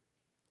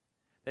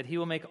 That He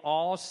will make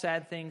all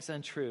sad things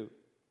untrue.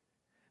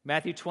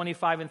 Matthew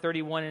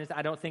 25:31, and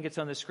I don't think it's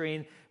on the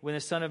screen, when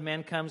the Son of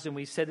Man comes, and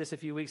we said this a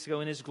few weeks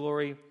ago, in His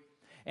glory,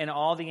 and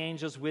all the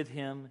angels with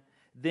Him,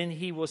 then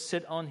He will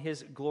sit on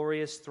His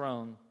glorious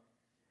throne.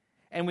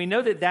 And we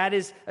know that that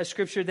is a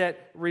scripture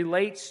that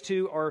relates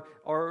to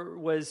or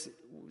was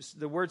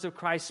the words of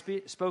Christ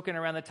spoken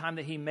around the time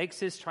that He makes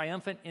His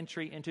triumphant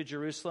entry into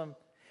Jerusalem.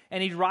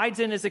 And He rides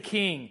in as a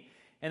king.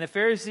 And the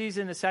Pharisees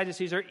and the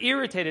Sadducees are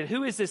irritated.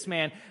 Who is this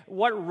man?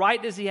 What right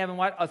does He have, and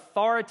what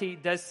authority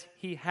does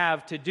He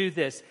have to do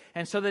this?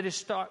 And so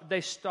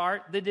they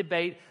start the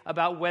debate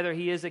about whether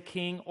He is a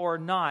king or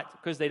not,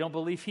 because they don't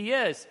believe He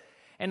is.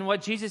 And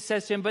what Jesus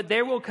says to him, but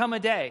there will come a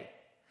day.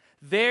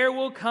 There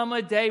will come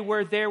a day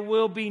where there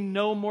will be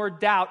no more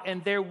doubt,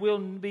 and there will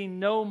be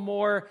no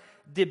more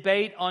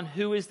debate on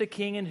who is the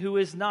king and who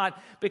is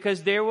not,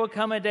 because there will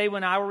come a day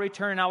when I will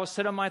return, I will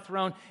sit on my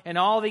throne, and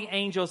all the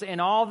angels and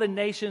all the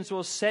nations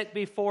will sit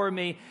before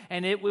me,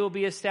 and it will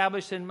be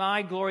established in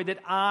my glory that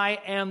I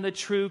am the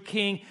true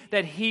king,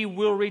 that He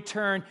will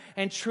return,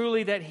 and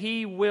truly that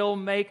He will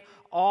make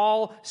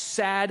all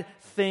sad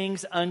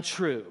things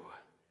untrue.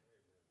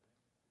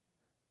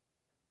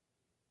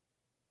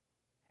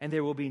 And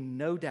there will be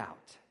no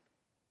doubt.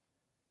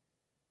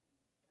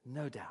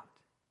 No doubt.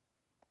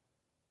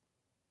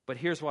 But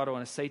here's what I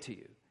want to say to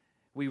you.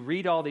 We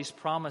read all these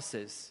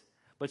promises,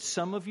 but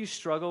some of you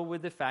struggle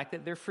with the fact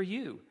that they're for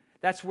you.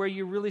 That's where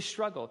you really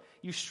struggle.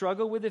 You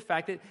struggle with the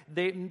fact that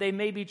they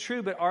may be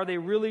true, but are they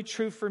really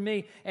true for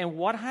me? And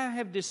what I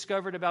have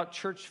discovered about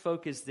church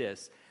folk is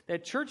this,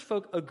 that church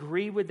folk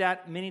agree with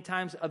that many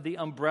times of the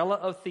umbrella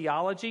of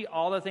theology,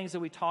 all the things that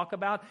we talk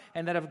about,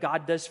 and that if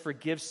God does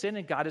forgive sin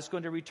and God is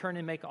going to return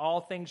and make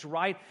all things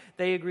right,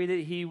 they agree that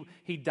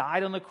he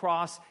died on the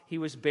cross, he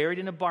was buried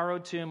in a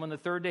borrowed tomb, on the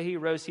third day he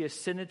rose, he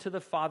ascended to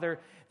the Father.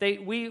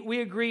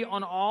 We agree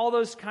on all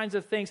those kinds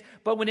of things,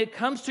 but when it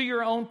comes to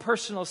your own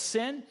personal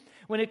sin,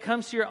 when it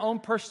comes to your own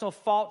personal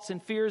faults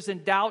and fears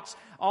and doubts,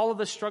 all of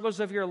the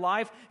struggles of your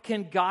life,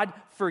 can God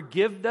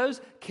forgive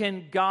those?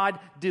 Can God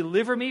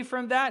deliver me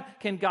from that?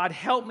 Can God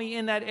help me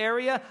in that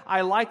area?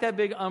 I like that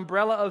big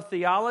umbrella of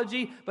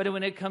theology, but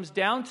when it comes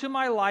down to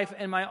my life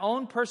and my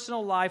own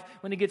personal life,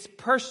 when it gets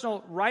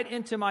personal right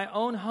into my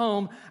own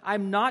home,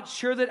 I'm not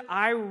sure that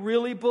I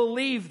really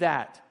believe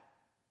that.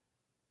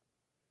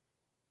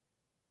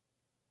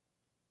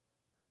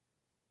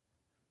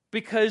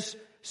 Because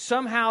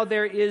somehow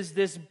there is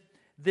this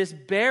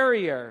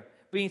barrier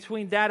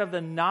between that of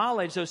the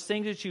knowledge, those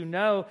things that you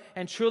know,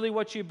 and truly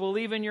what you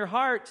believe in your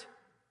heart.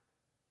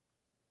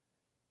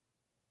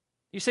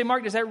 You say,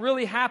 Mark, does that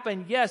really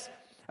happen? Yes.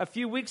 A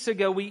few weeks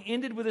ago, we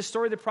ended with the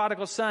story of the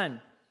prodigal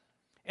son.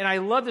 And I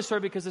love the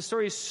story because the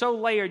story is so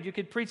layered. You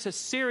could preach a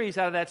series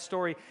out of that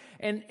story.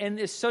 And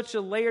it's such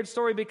a layered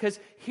story because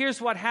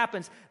here's what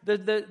happens.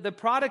 The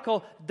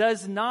prodigal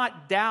does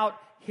not doubt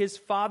his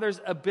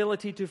father's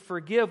ability to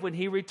forgive when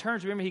he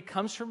returns. Remember, he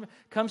comes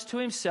to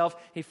himself.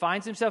 He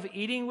finds himself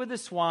eating with the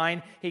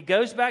swine. He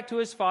goes back to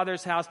his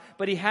father's house,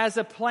 but he has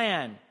a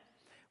plan.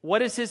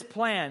 What is his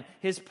plan?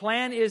 His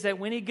plan is that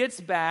when he gets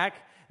back,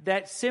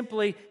 that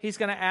simply he's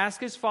going to ask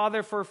his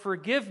father for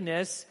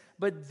forgiveness,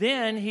 but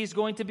then he's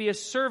going to be a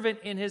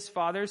servant in his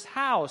father's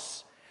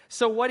house.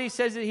 So what he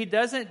says is he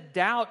doesn't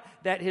doubt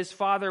that his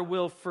father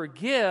will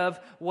forgive.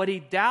 What he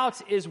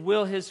doubts is,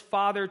 will his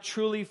father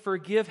truly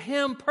forgive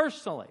him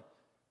personally?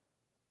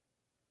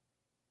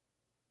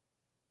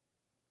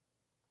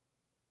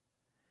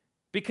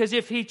 Because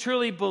if he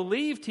truly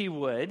believed he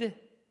would,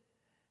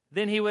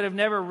 then he would have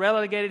never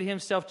relegated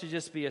himself to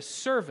just be a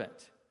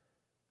servant,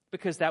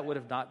 because that would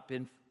have not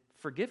been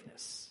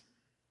forgiveness.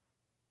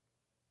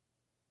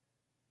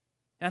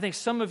 And I think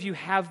some of you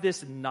have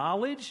this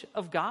knowledge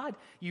of God.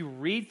 You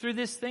read through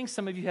this thing.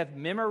 Some of you have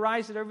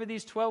memorized it over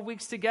these 12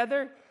 weeks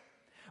together.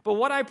 But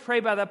what I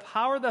pray by the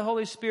power of the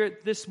Holy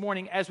Spirit this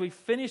morning as we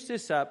finish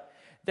this up,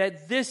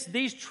 that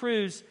these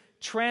truths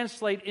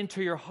translate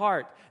into your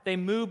heart. They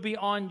move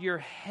beyond your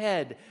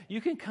head. You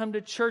can come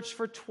to church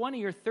for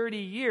 20 or 30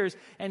 years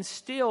and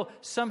still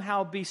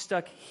somehow be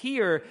stuck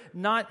here,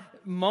 not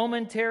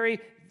momentary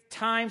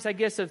times, I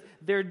guess, of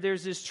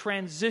there's this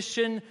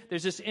transition,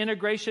 there's this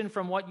integration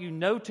from what you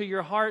know to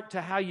your heart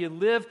to how you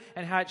live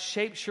and how it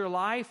shapes your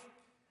life,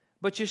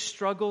 but you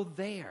struggle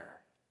there.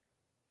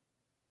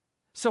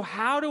 So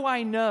how do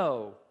I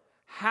know?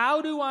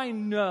 How do I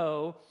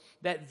know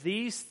that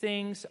these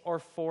things are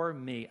for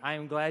me? I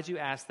am glad you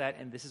asked that,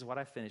 and this is what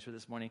I finished with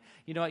this morning.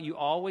 You know what? You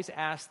always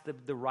ask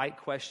the right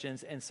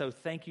questions, and so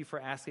thank you for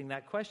asking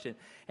that question.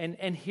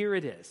 And here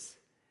it is.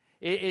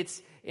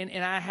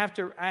 And I have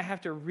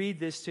to read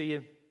this to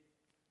you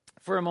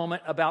for a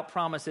moment about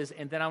promises,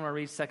 and then I'm going to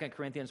read 2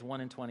 Corinthians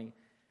 1 and 20.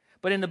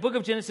 But in the book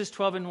of Genesis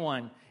 12 and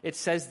 1, it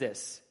says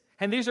this,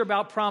 and these are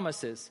about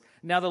promises.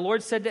 Now the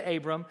Lord said to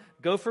Abram,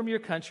 go from your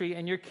country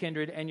and your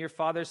kindred and your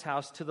father's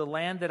house to the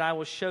land that I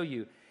will show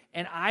you,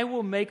 and I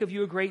will make of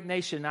you a great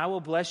nation. I will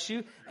bless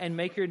you and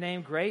make your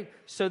name great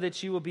so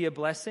that you will be a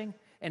blessing,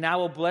 and I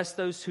will bless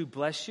those who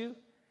bless you,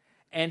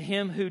 and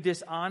him who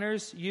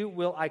dishonors you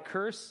will I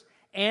curse.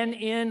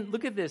 And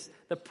look at this,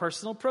 the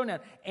personal pronoun,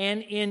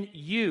 and in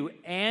you,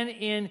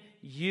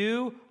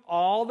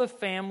 all the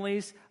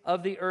families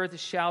of the earth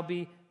shall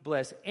be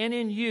blessed. And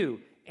in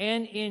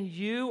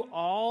you,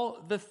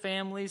 all the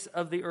families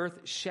of the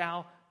earth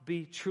shall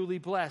be truly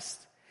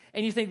blessed.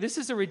 And you think this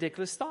is a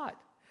ridiculous thought,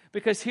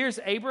 because here's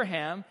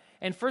Abraham,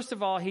 and first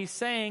of all, he's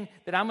saying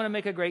that I'm going to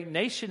make a great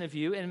nation of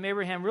you, and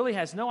Abraham really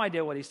has no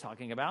idea what he's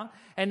talking about.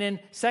 And then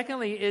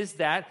secondly is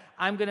that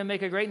I'm going to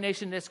make a great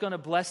nation that's going to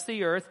bless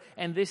the earth,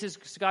 and this is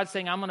God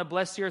saying I'm going to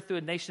bless the earth through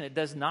a nation that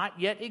does not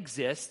yet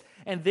exist.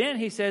 And then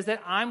he says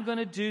that I'm going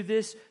to do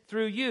this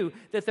through you,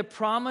 that the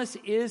promise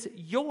is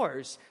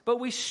yours.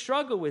 But we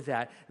struggle with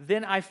that.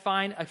 Then I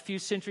find a few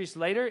centuries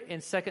later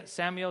in 2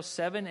 Samuel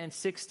 7 and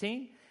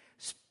 16,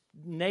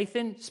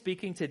 Nathan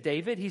speaking to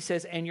David, he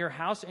says, and your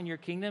house and your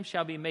kingdom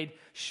shall be made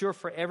sure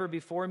forever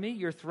before me.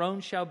 Your throne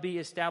shall be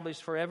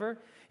established forever.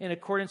 In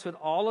accordance with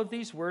all of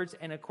these words,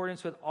 in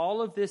accordance with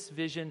all of this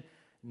vision,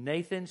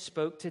 Nathan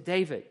spoke to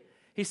David.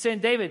 He's saying,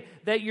 David,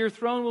 that your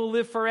throne will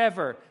live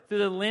forever. Through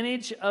the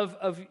lineage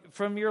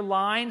from your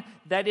line,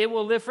 that it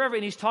will live forever.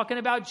 And he's talking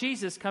about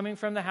Jesus coming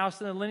from the house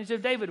and the lineage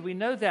of David. We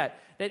know that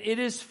it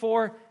is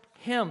for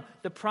him.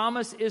 The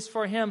promise is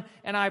for him.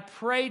 And I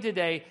pray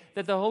today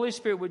that the Holy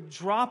Spirit would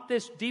drop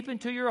this deep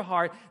into your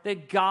heart,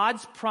 that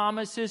God's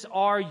promises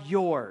are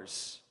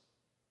yours.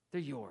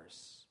 They're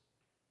yours.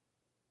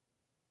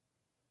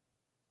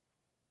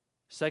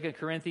 2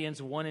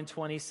 Corinthians 1 and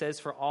 20 says,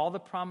 for all the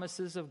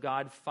promises of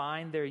God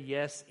find their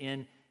yes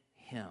in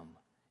him.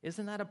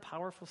 Isn't that a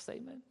powerful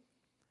statement?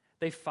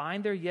 They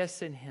find their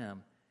yes in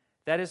Him.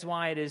 That is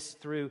why it is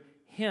through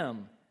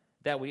Him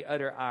that we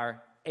utter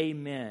our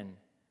amen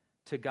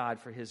to God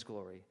for His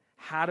glory.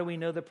 How do we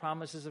know the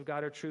promises of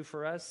God are true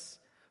for us?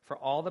 For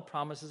all the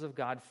promises of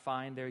God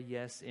find their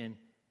yes in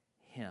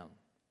Him.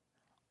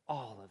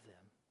 All of them.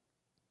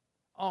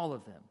 All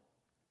of them.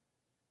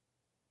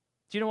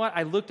 Do you know what?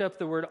 I looked up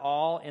the word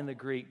all in the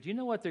Greek. Do you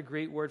know what the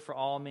Greek word for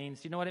all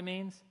means? Do you know what it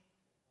means?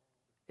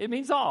 It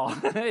means all.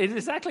 It's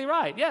exactly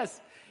right. Yes.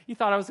 You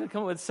thought I was going to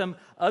come up with some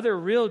other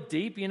real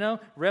deep,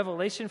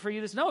 revelation for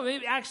you. No,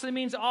 it actually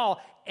means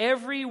all.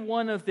 Every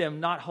one of them,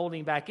 not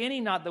holding back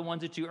any, not the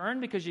ones that you earn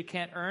because you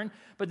can't earn.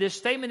 But this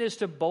statement is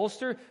to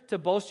bolster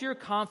your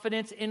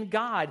confidence in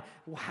God.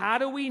 How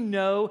do we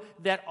know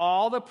that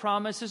all the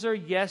promises are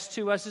yes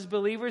to us as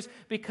believers?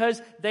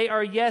 Because they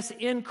are yes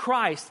in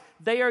Christ.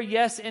 They are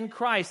yes in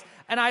Christ.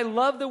 And I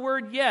love the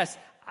word yes.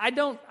 I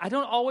don't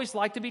always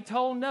like to be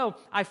told no.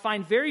 I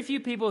find very few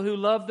people who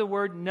love the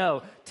word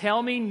no.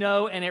 Tell me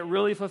no, and it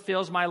really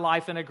fulfills my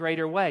life in a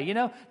greater way.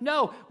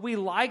 No, we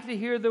like to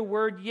hear the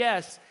word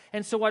yes.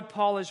 And so what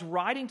Paul is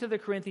writing to the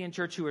Corinthian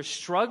church who are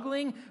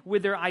struggling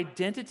with their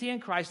identity in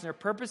Christ and their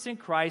purpose in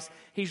Christ,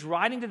 he's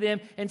writing to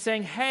them and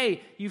saying,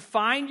 hey, you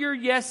find your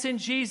yes in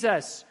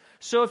Jesus.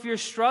 So if you're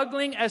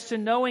struggling as to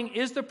knowing,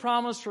 is the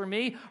promise for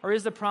me or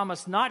is the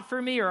promise not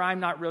for me, or I'm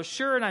not real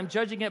sure and I'm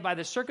judging it by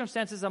the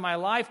circumstances of my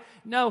life,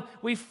 no,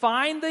 we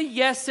find the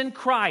yes in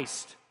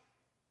Christ.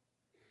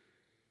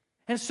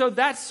 And so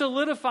that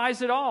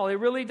solidifies it all. It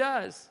really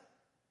does.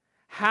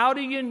 How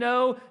do you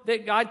know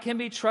that God can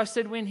be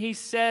trusted when He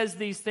says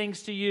these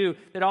things to you,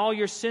 that all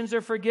your sins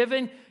are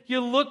forgiven? You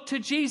look to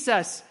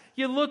Jesus.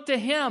 You look to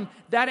Him.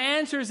 That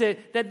answers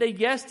it, that the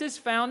yes is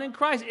found in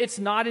Christ. It's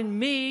not in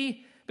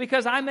me,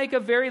 because I make a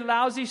very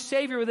lousy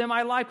Savior within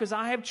my life because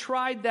I have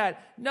tried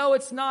that. No,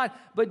 it's not.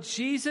 But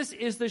Jesus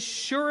is the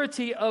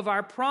surety of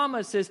our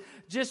promises,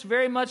 just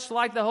very much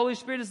like the Holy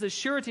Spirit is the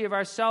surety of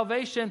our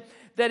salvation,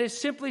 that it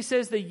simply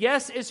says the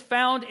yes is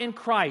found in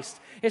Christ.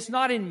 It's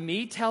not in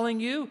me telling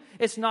you.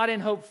 It's not in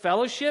Hope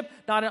Fellowship,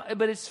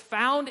 but it's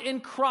found in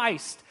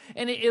Christ.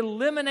 And it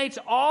eliminates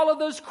all of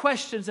those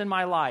questions in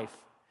my life.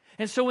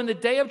 And so when the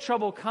day of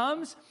trouble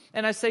comes,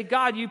 and I say,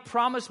 God, you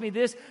promised me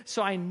this,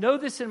 so I know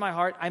this in my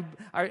heart,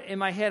 in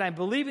my head, I'm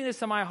believing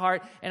this in my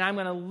heart, and I'm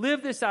going to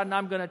live this out, and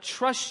I'm going to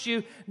trust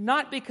you,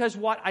 not because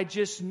what I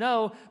just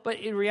know, but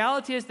in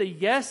reality is the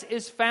yes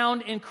is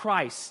found in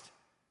Christ.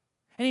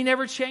 And He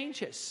never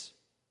changes.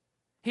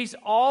 He's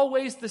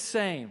always the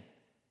same.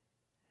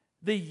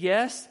 The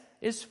yes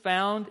is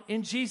found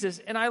in Jesus.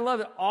 And I love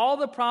it. All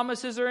the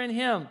promises are in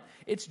Him.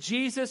 It's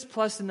Jesus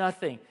plus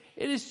nothing.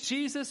 It is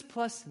Jesus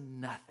plus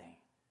nothing.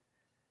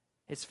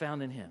 It's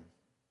found in Him.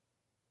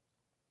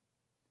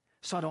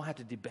 So I don't have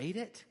to debate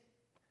it.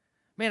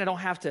 Man, I don't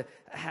have to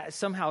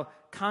somehow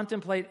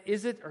contemplate,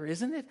 is it or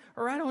isn't it?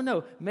 Or I don't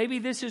know. Maybe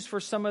this is for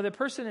some other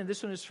person and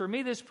this one is for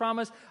me, this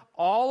promise.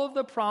 All of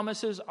the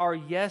promises are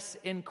yes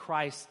in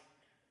Christ.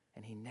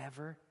 And He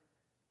never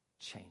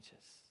changes.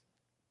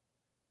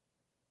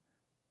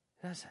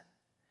 He doesn't.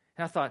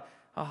 And I thought,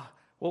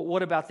 well,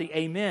 what about the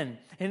amen?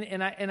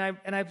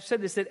 And I've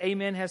said this, that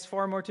amen has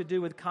far more to do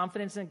with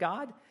confidence in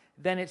God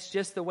than it's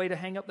just the way to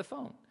hang up the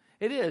phone.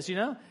 It is,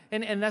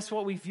 and that's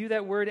what we view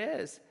that word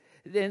as.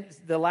 Then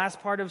the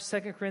last part of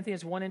 2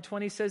 Corinthians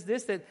 1:20 says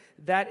this,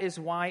 that is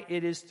why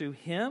it is through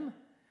Him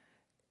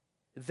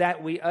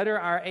that we utter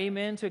our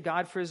amen to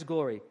God for His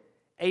glory.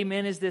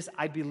 Amen is this,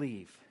 I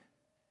believe.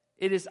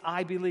 It is,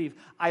 I believe.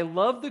 I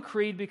love the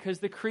creed because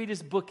the creed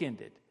is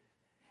bookended.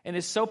 And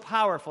it's so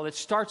powerful. It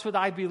starts with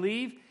I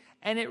believe,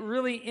 and it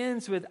really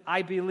ends with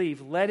I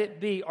believe. Let it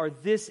be, or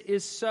this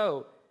is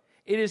so.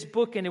 It is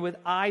bookended with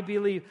I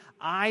believe.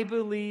 I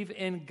believe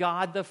in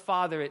God the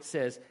Father, it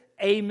says.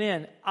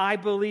 Amen. I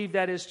believe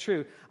that is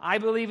true. I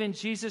believe in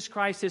Jesus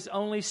Christ, His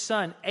only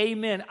Son.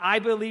 Amen. I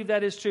believe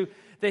that is true.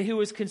 That He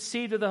was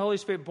conceived of the Holy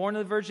Spirit, born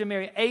of the Virgin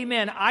Mary.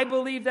 Amen. I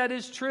believe that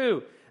is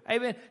true.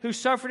 Amen. Who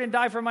suffered and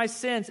died for my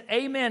sins.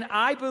 Amen.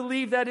 I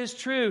believe that is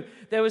true.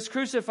 That was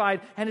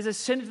crucified and has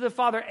ascended to the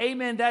Father.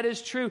 Amen. That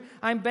is true.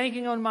 I'm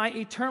banking on my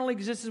eternal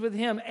existence with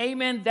Him.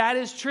 Amen. That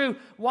is true.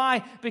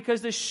 Why?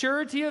 Because the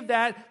surety of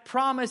that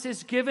promise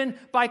is given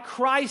by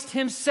Christ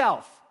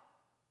Himself.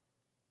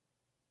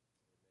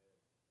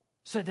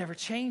 So it never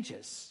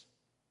changes.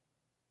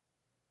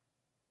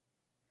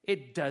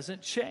 It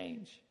doesn't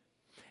change.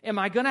 Am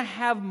I going to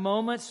have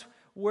moments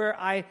where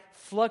I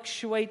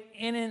fluctuate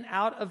in and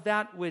out of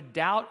that with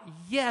doubt?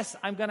 Yes,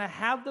 I'm going to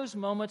have those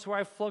moments where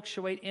I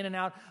fluctuate in and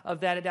out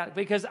of that doubt,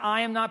 because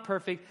I am not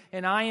perfect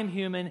and I am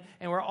human,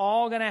 and we're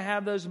all going to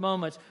have those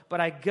moments.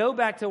 But I go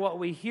back to what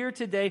we hear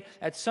today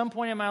at some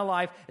point in my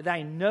life, that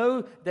I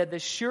know that the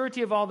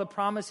surety of all the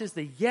promises,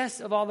 the yes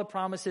of all the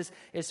promises,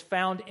 is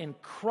found in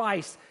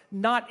Christ,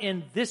 not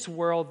in this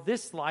world,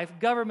 this life,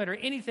 government, or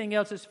anything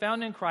else. Is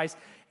found in Christ.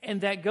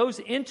 And that goes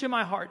into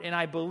my heart, and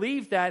I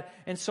believe that,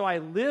 and so I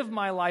live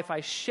my life.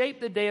 I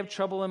shape the day of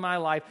trouble in my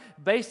life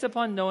based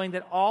upon knowing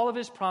that all of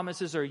His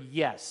promises are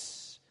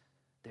yes.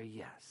 They're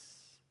yes.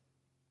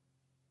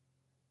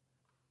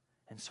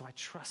 And so I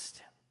trust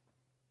Him.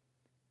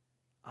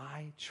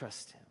 I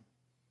trust him.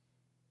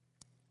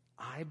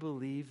 I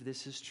believe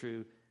this is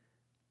true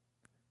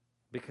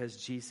because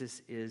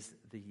Jesus is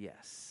the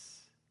yes.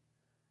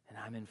 And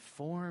I'm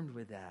informed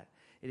with that.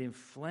 It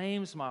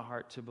inflames my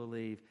heart to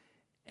believe,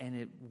 and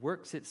it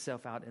works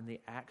itself out in the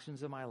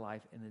actions of my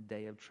life, in the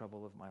day of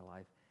trouble of my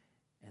life,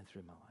 and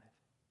through my life.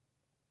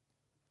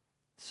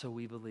 So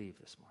we believe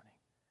this morning.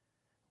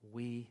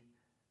 We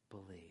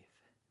believe.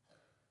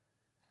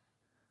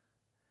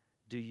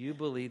 Do you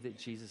believe that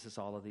Jesus is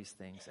all of these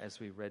things, as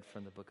we read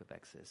from the book of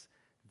Exodus?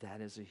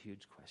 That is a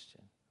huge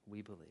question.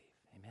 We believe.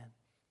 Amen.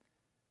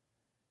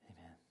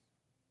 Amen.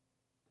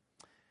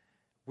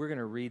 We're going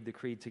to read the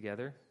creed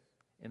together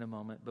in a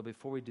moment, but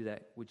before we do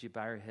that, would you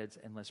bow your heads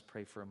and let's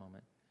pray for a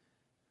moment.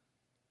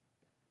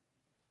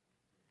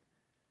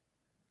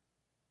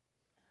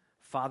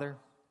 Father,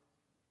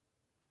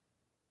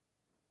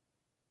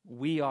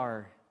 we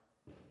are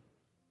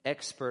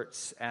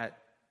experts at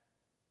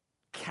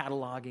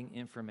cataloging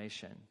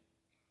information.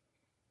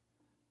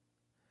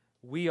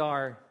 We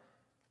are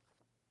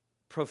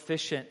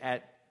proficient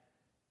at,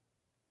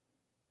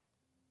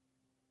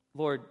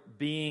 Lord,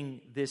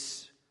 being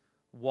this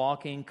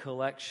walking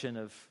collection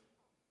of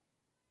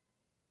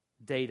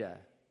data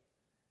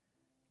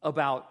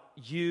about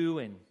you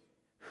and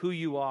who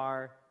you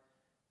are,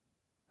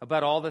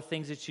 about all the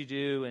things that you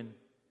do, and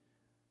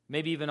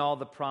maybe even all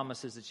the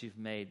promises that you've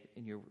made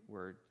in your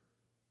word.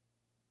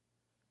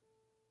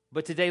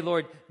 But today,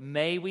 Lord,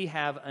 may we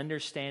have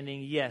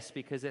understanding, yes,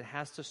 because it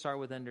has to start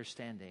with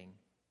understanding.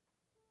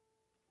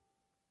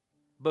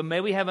 But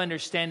may we have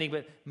understanding,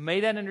 but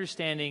may that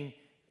understanding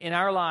in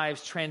our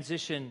lives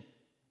transition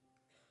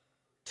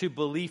to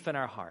belief in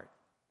our heart.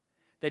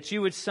 That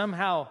you would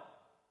somehow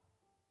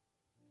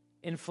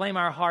inflame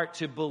our heart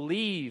to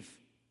believe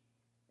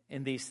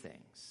in these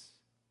things.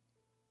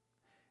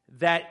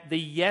 That the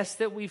yes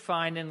that we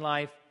find in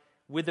life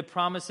with the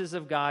promises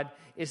of God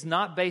is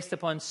not based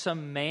upon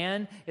some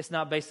man, it's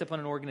not based upon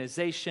an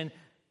organization,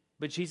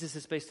 but Jesus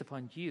is based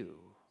upon you.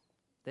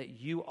 That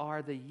you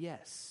are the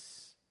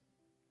yes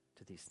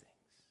to these things.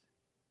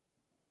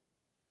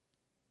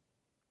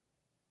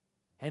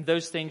 And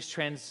those things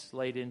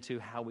translate into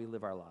how we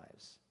live our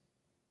lives.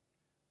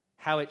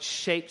 How it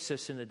shapes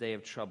us in the day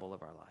of trouble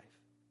of our life.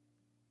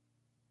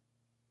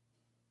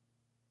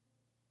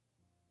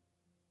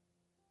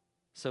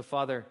 So,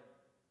 Father,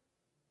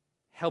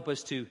 help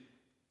us to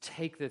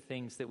take the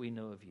things that we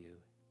know of you,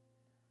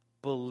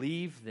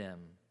 believe them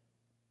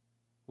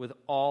with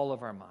all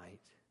of our might,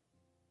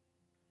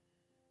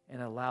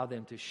 and allow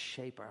them to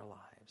shape our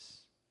lives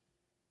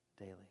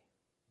daily.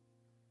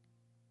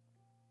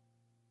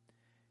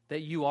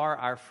 That you are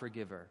our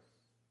forgiver,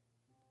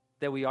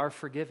 that we are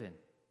forgiven.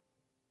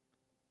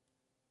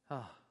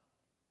 Oh,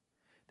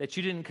 that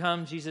you didn't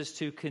come, Jesus,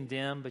 to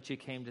condemn, but you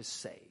came to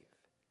save.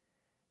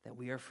 That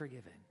we are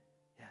forgiven.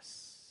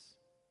 Yes.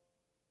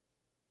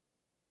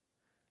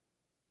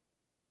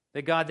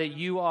 That God, that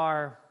you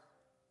are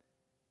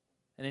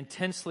an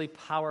intensely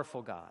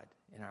powerful God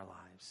in our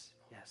lives.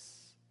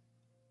 Yes.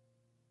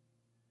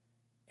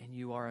 And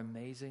you are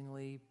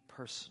amazingly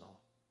personal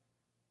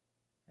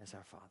as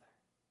our Father.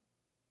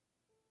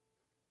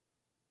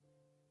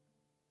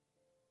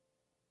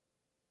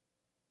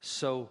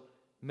 So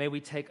may we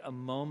take a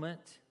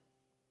moment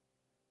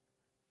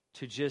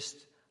to just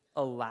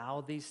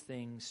allow these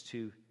things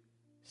to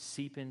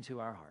seep into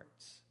our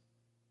hearts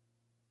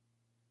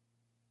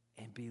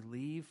and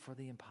believe for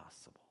the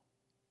impossible.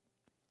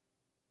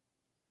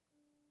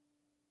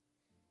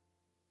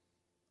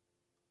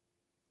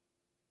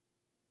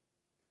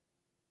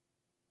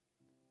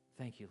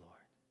 Thank you, Lord,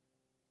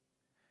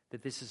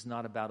 that this is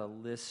not about a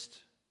list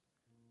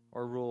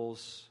or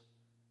rules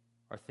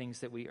or things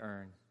that we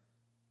earn,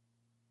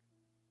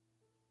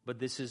 but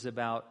this is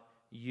about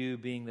you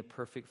being the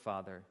perfect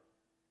Father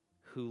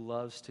who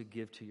loves to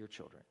give to your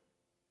children.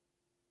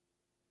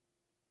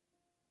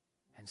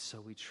 And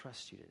so we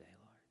trust you today,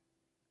 Lord.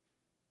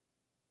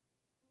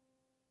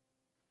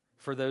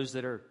 For those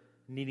that are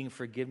needing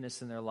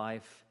forgiveness in their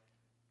life,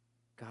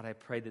 God, I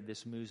pray that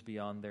this moves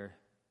beyond their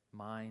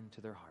mind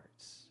to their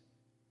hearts.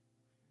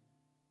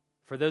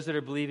 For those that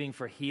are believing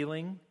for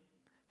healing,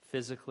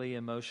 physically,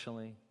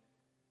 emotionally,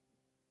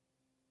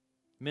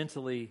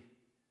 mentally,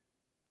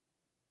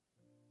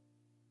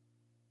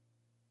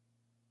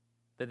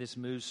 that this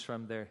moves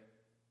from their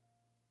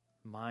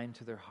mind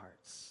to their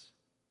hearts.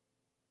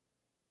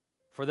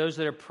 For those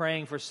that are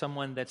praying for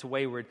someone that's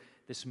wayward,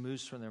 this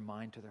moves from their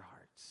mind to their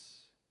hearts.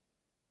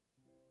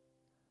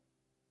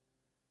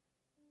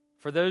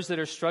 For those that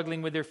are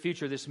struggling with their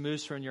future, this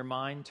moves from your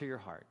mind to your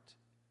heart.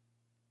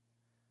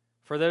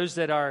 For those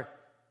that are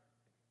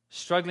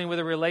struggling with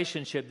a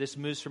relationship, this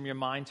moves from your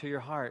mind to your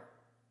heart.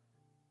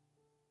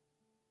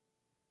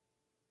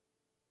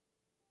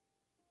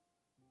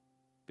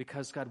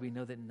 Because, God, we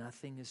know that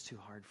nothing is too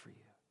hard for you.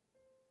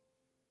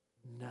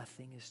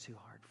 Nothing is too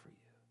hard for you.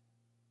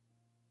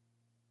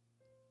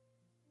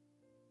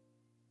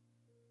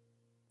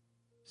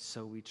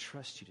 So we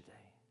trust you today.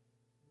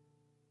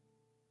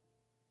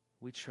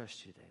 We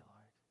trust you today,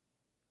 Lord.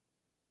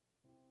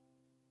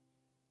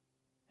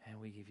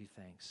 we give you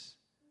thanks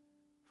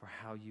for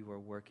how you are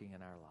working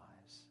in our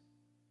lives,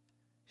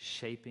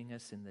 shaping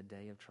us in the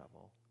day of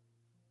trouble.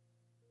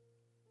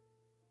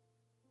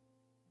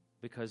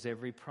 Because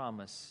every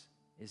promise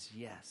is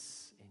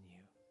yes in you.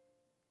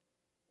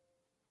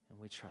 And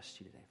we trust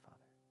you today, Father.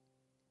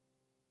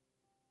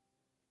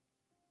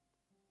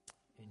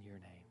 In your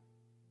name,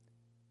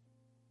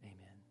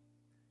 amen.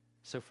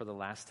 So for the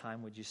last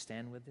time, would you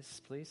stand with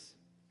us, please?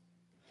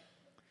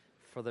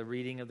 For the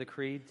reading of the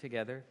creed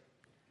together,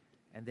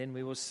 and then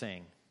we will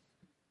sing.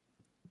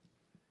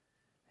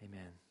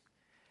 Amen.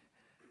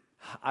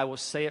 I will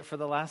say it for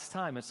the last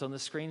time. It's on the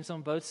screens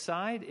on both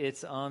sides.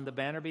 It's on the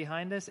banner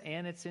behind us,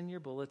 and it's in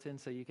your bulletin,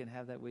 so you can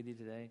have that with you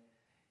today.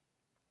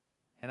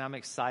 And I'm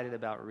excited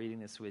about reading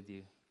this with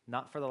you.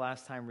 Not for the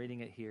last time reading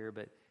it here,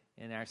 but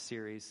in our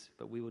series.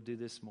 But we will do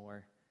this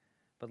more.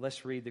 But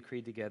let's read the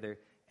creed together,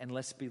 and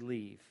let's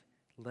believe.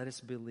 Let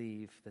us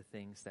believe the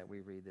things that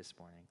we read this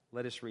morning.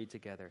 Let us read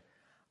together.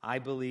 I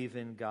believe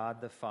in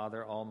God the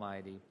Father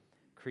Almighty,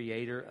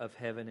 creator of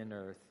heaven and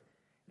earth,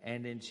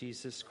 and in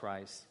Jesus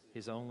Christ,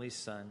 his only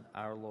Son,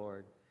 our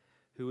Lord,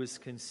 who was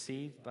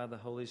conceived by the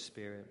Holy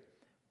Spirit,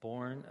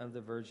 born of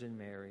the Virgin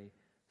Mary,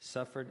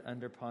 suffered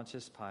under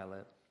Pontius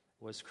Pilate,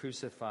 was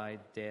crucified,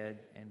 dead,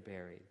 and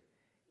buried.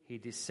 He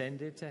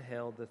descended to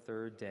hell the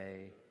third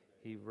day.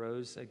 He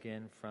rose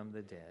again from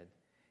the dead.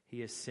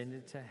 He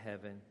ascended to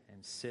heaven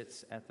and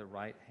sits at the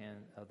right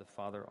hand of the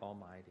Father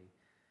Almighty,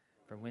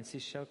 from whence he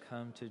shall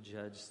come to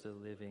judge the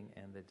living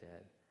and the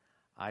dead.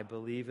 I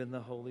believe in the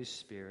Holy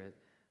Spirit,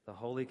 the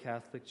Holy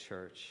Catholic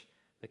Church,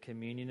 the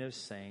communion of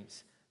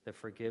saints, the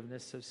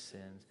forgiveness of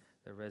sins,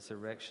 the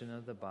resurrection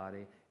of the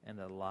body, and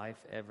the life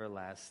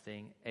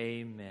everlasting.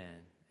 Amen.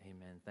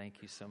 Amen.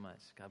 Thank you so much.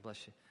 God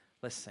bless you.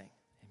 Let's sing.